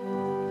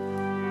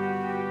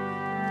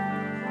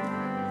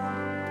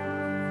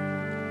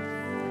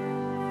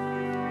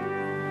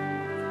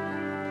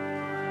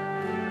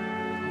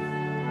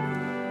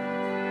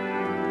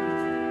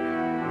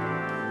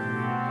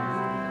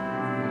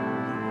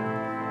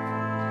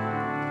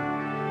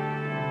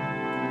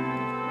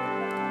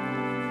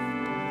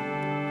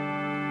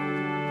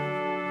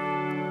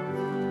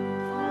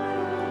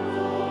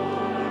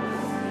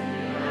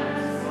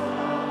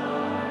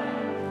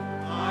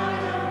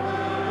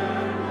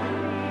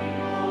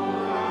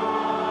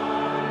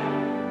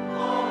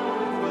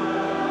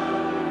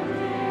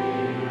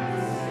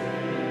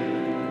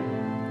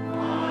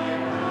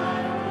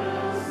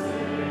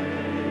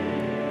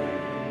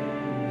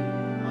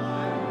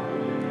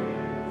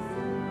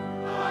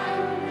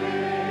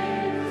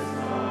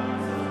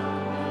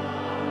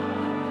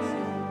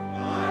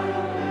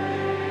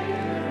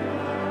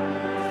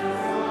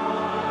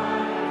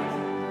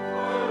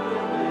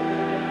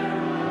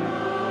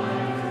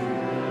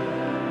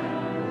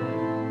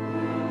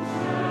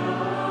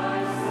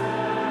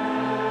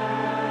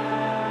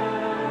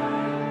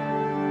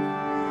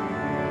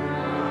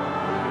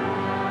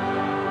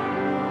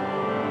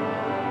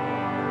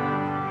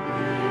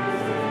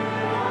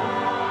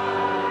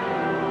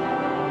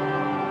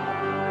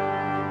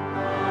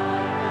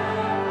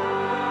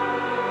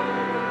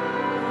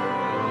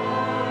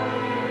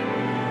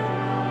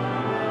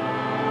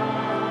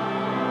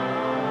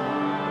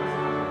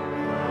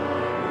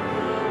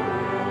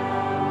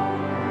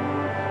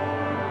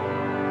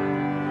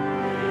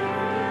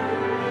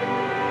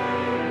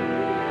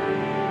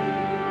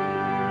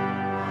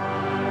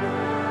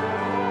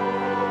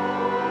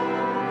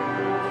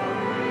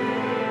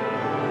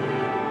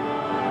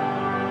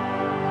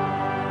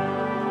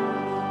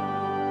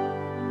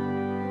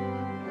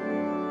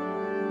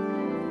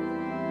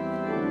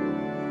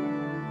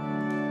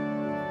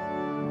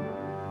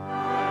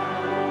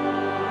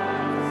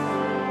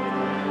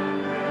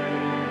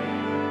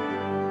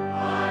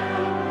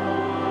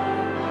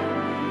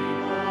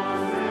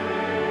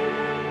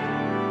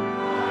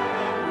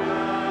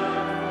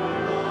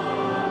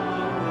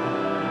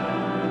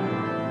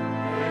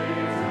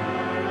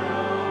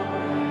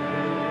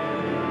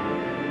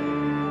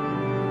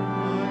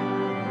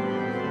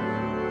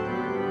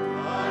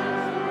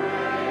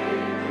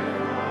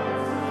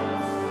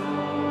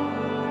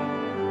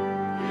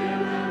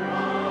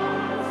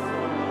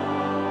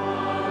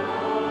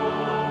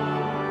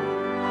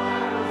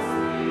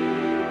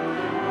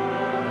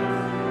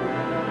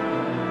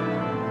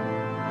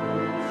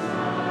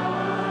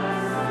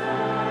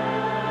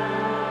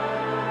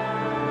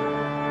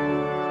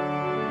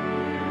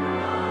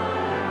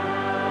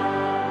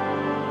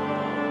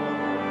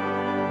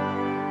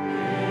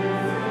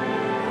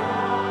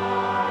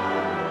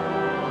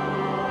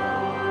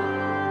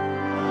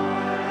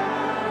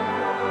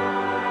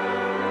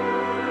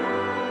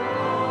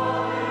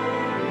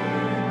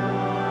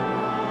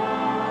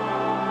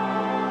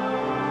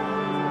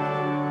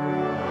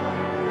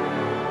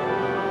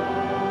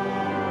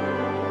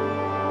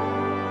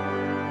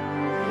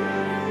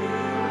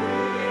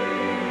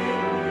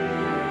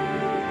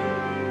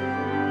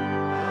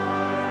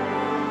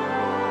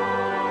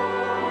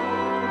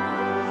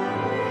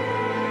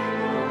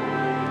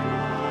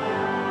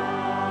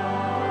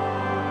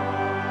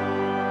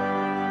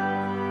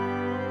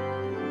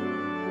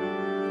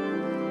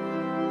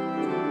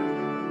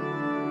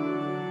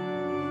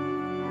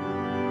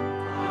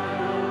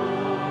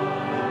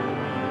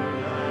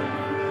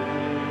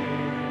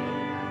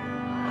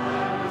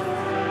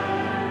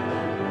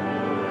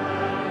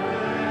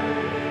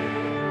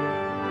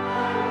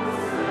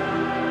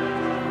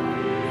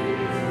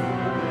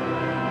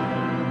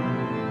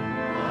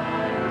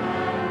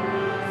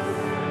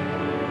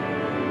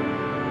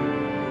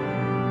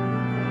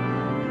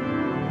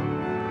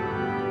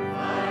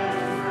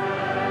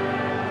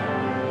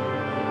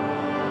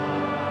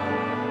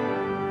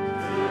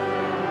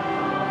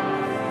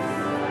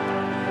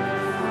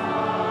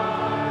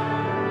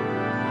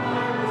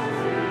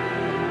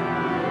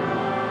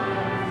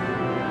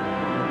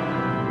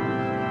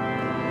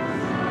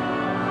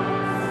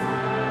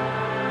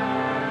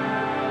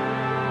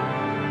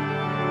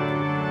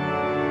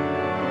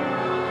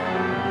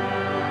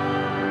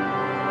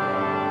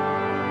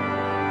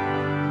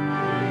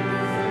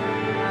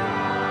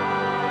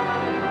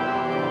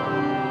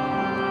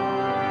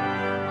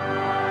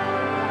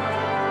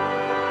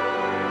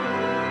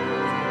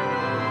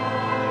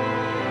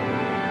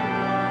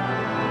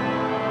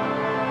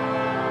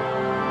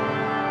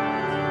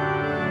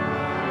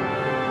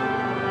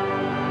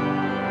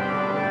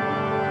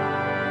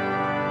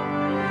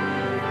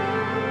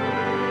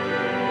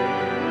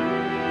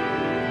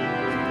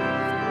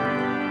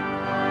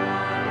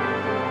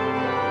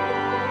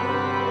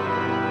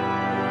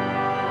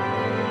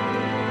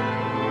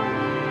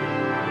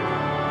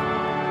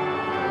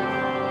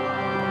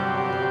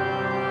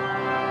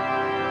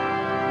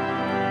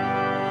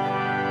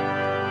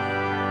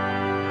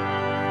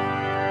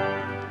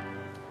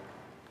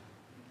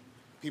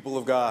 People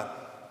of God,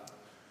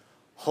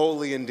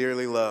 holy and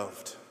dearly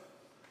loved,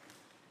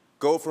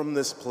 go from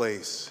this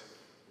place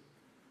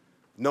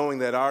knowing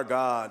that our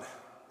God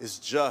is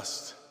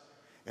just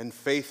and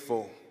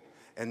faithful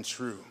and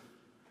true.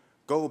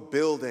 Go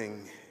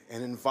building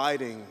and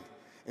inviting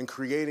and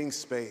creating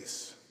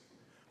space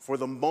for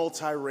the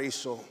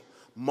multiracial,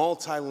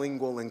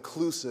 multilingual,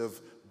 inclusive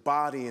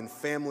body and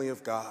family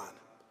of God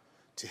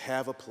to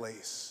have a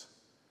place,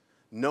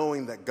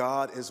 knowing that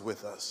God is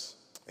with us.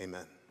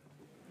 Amen.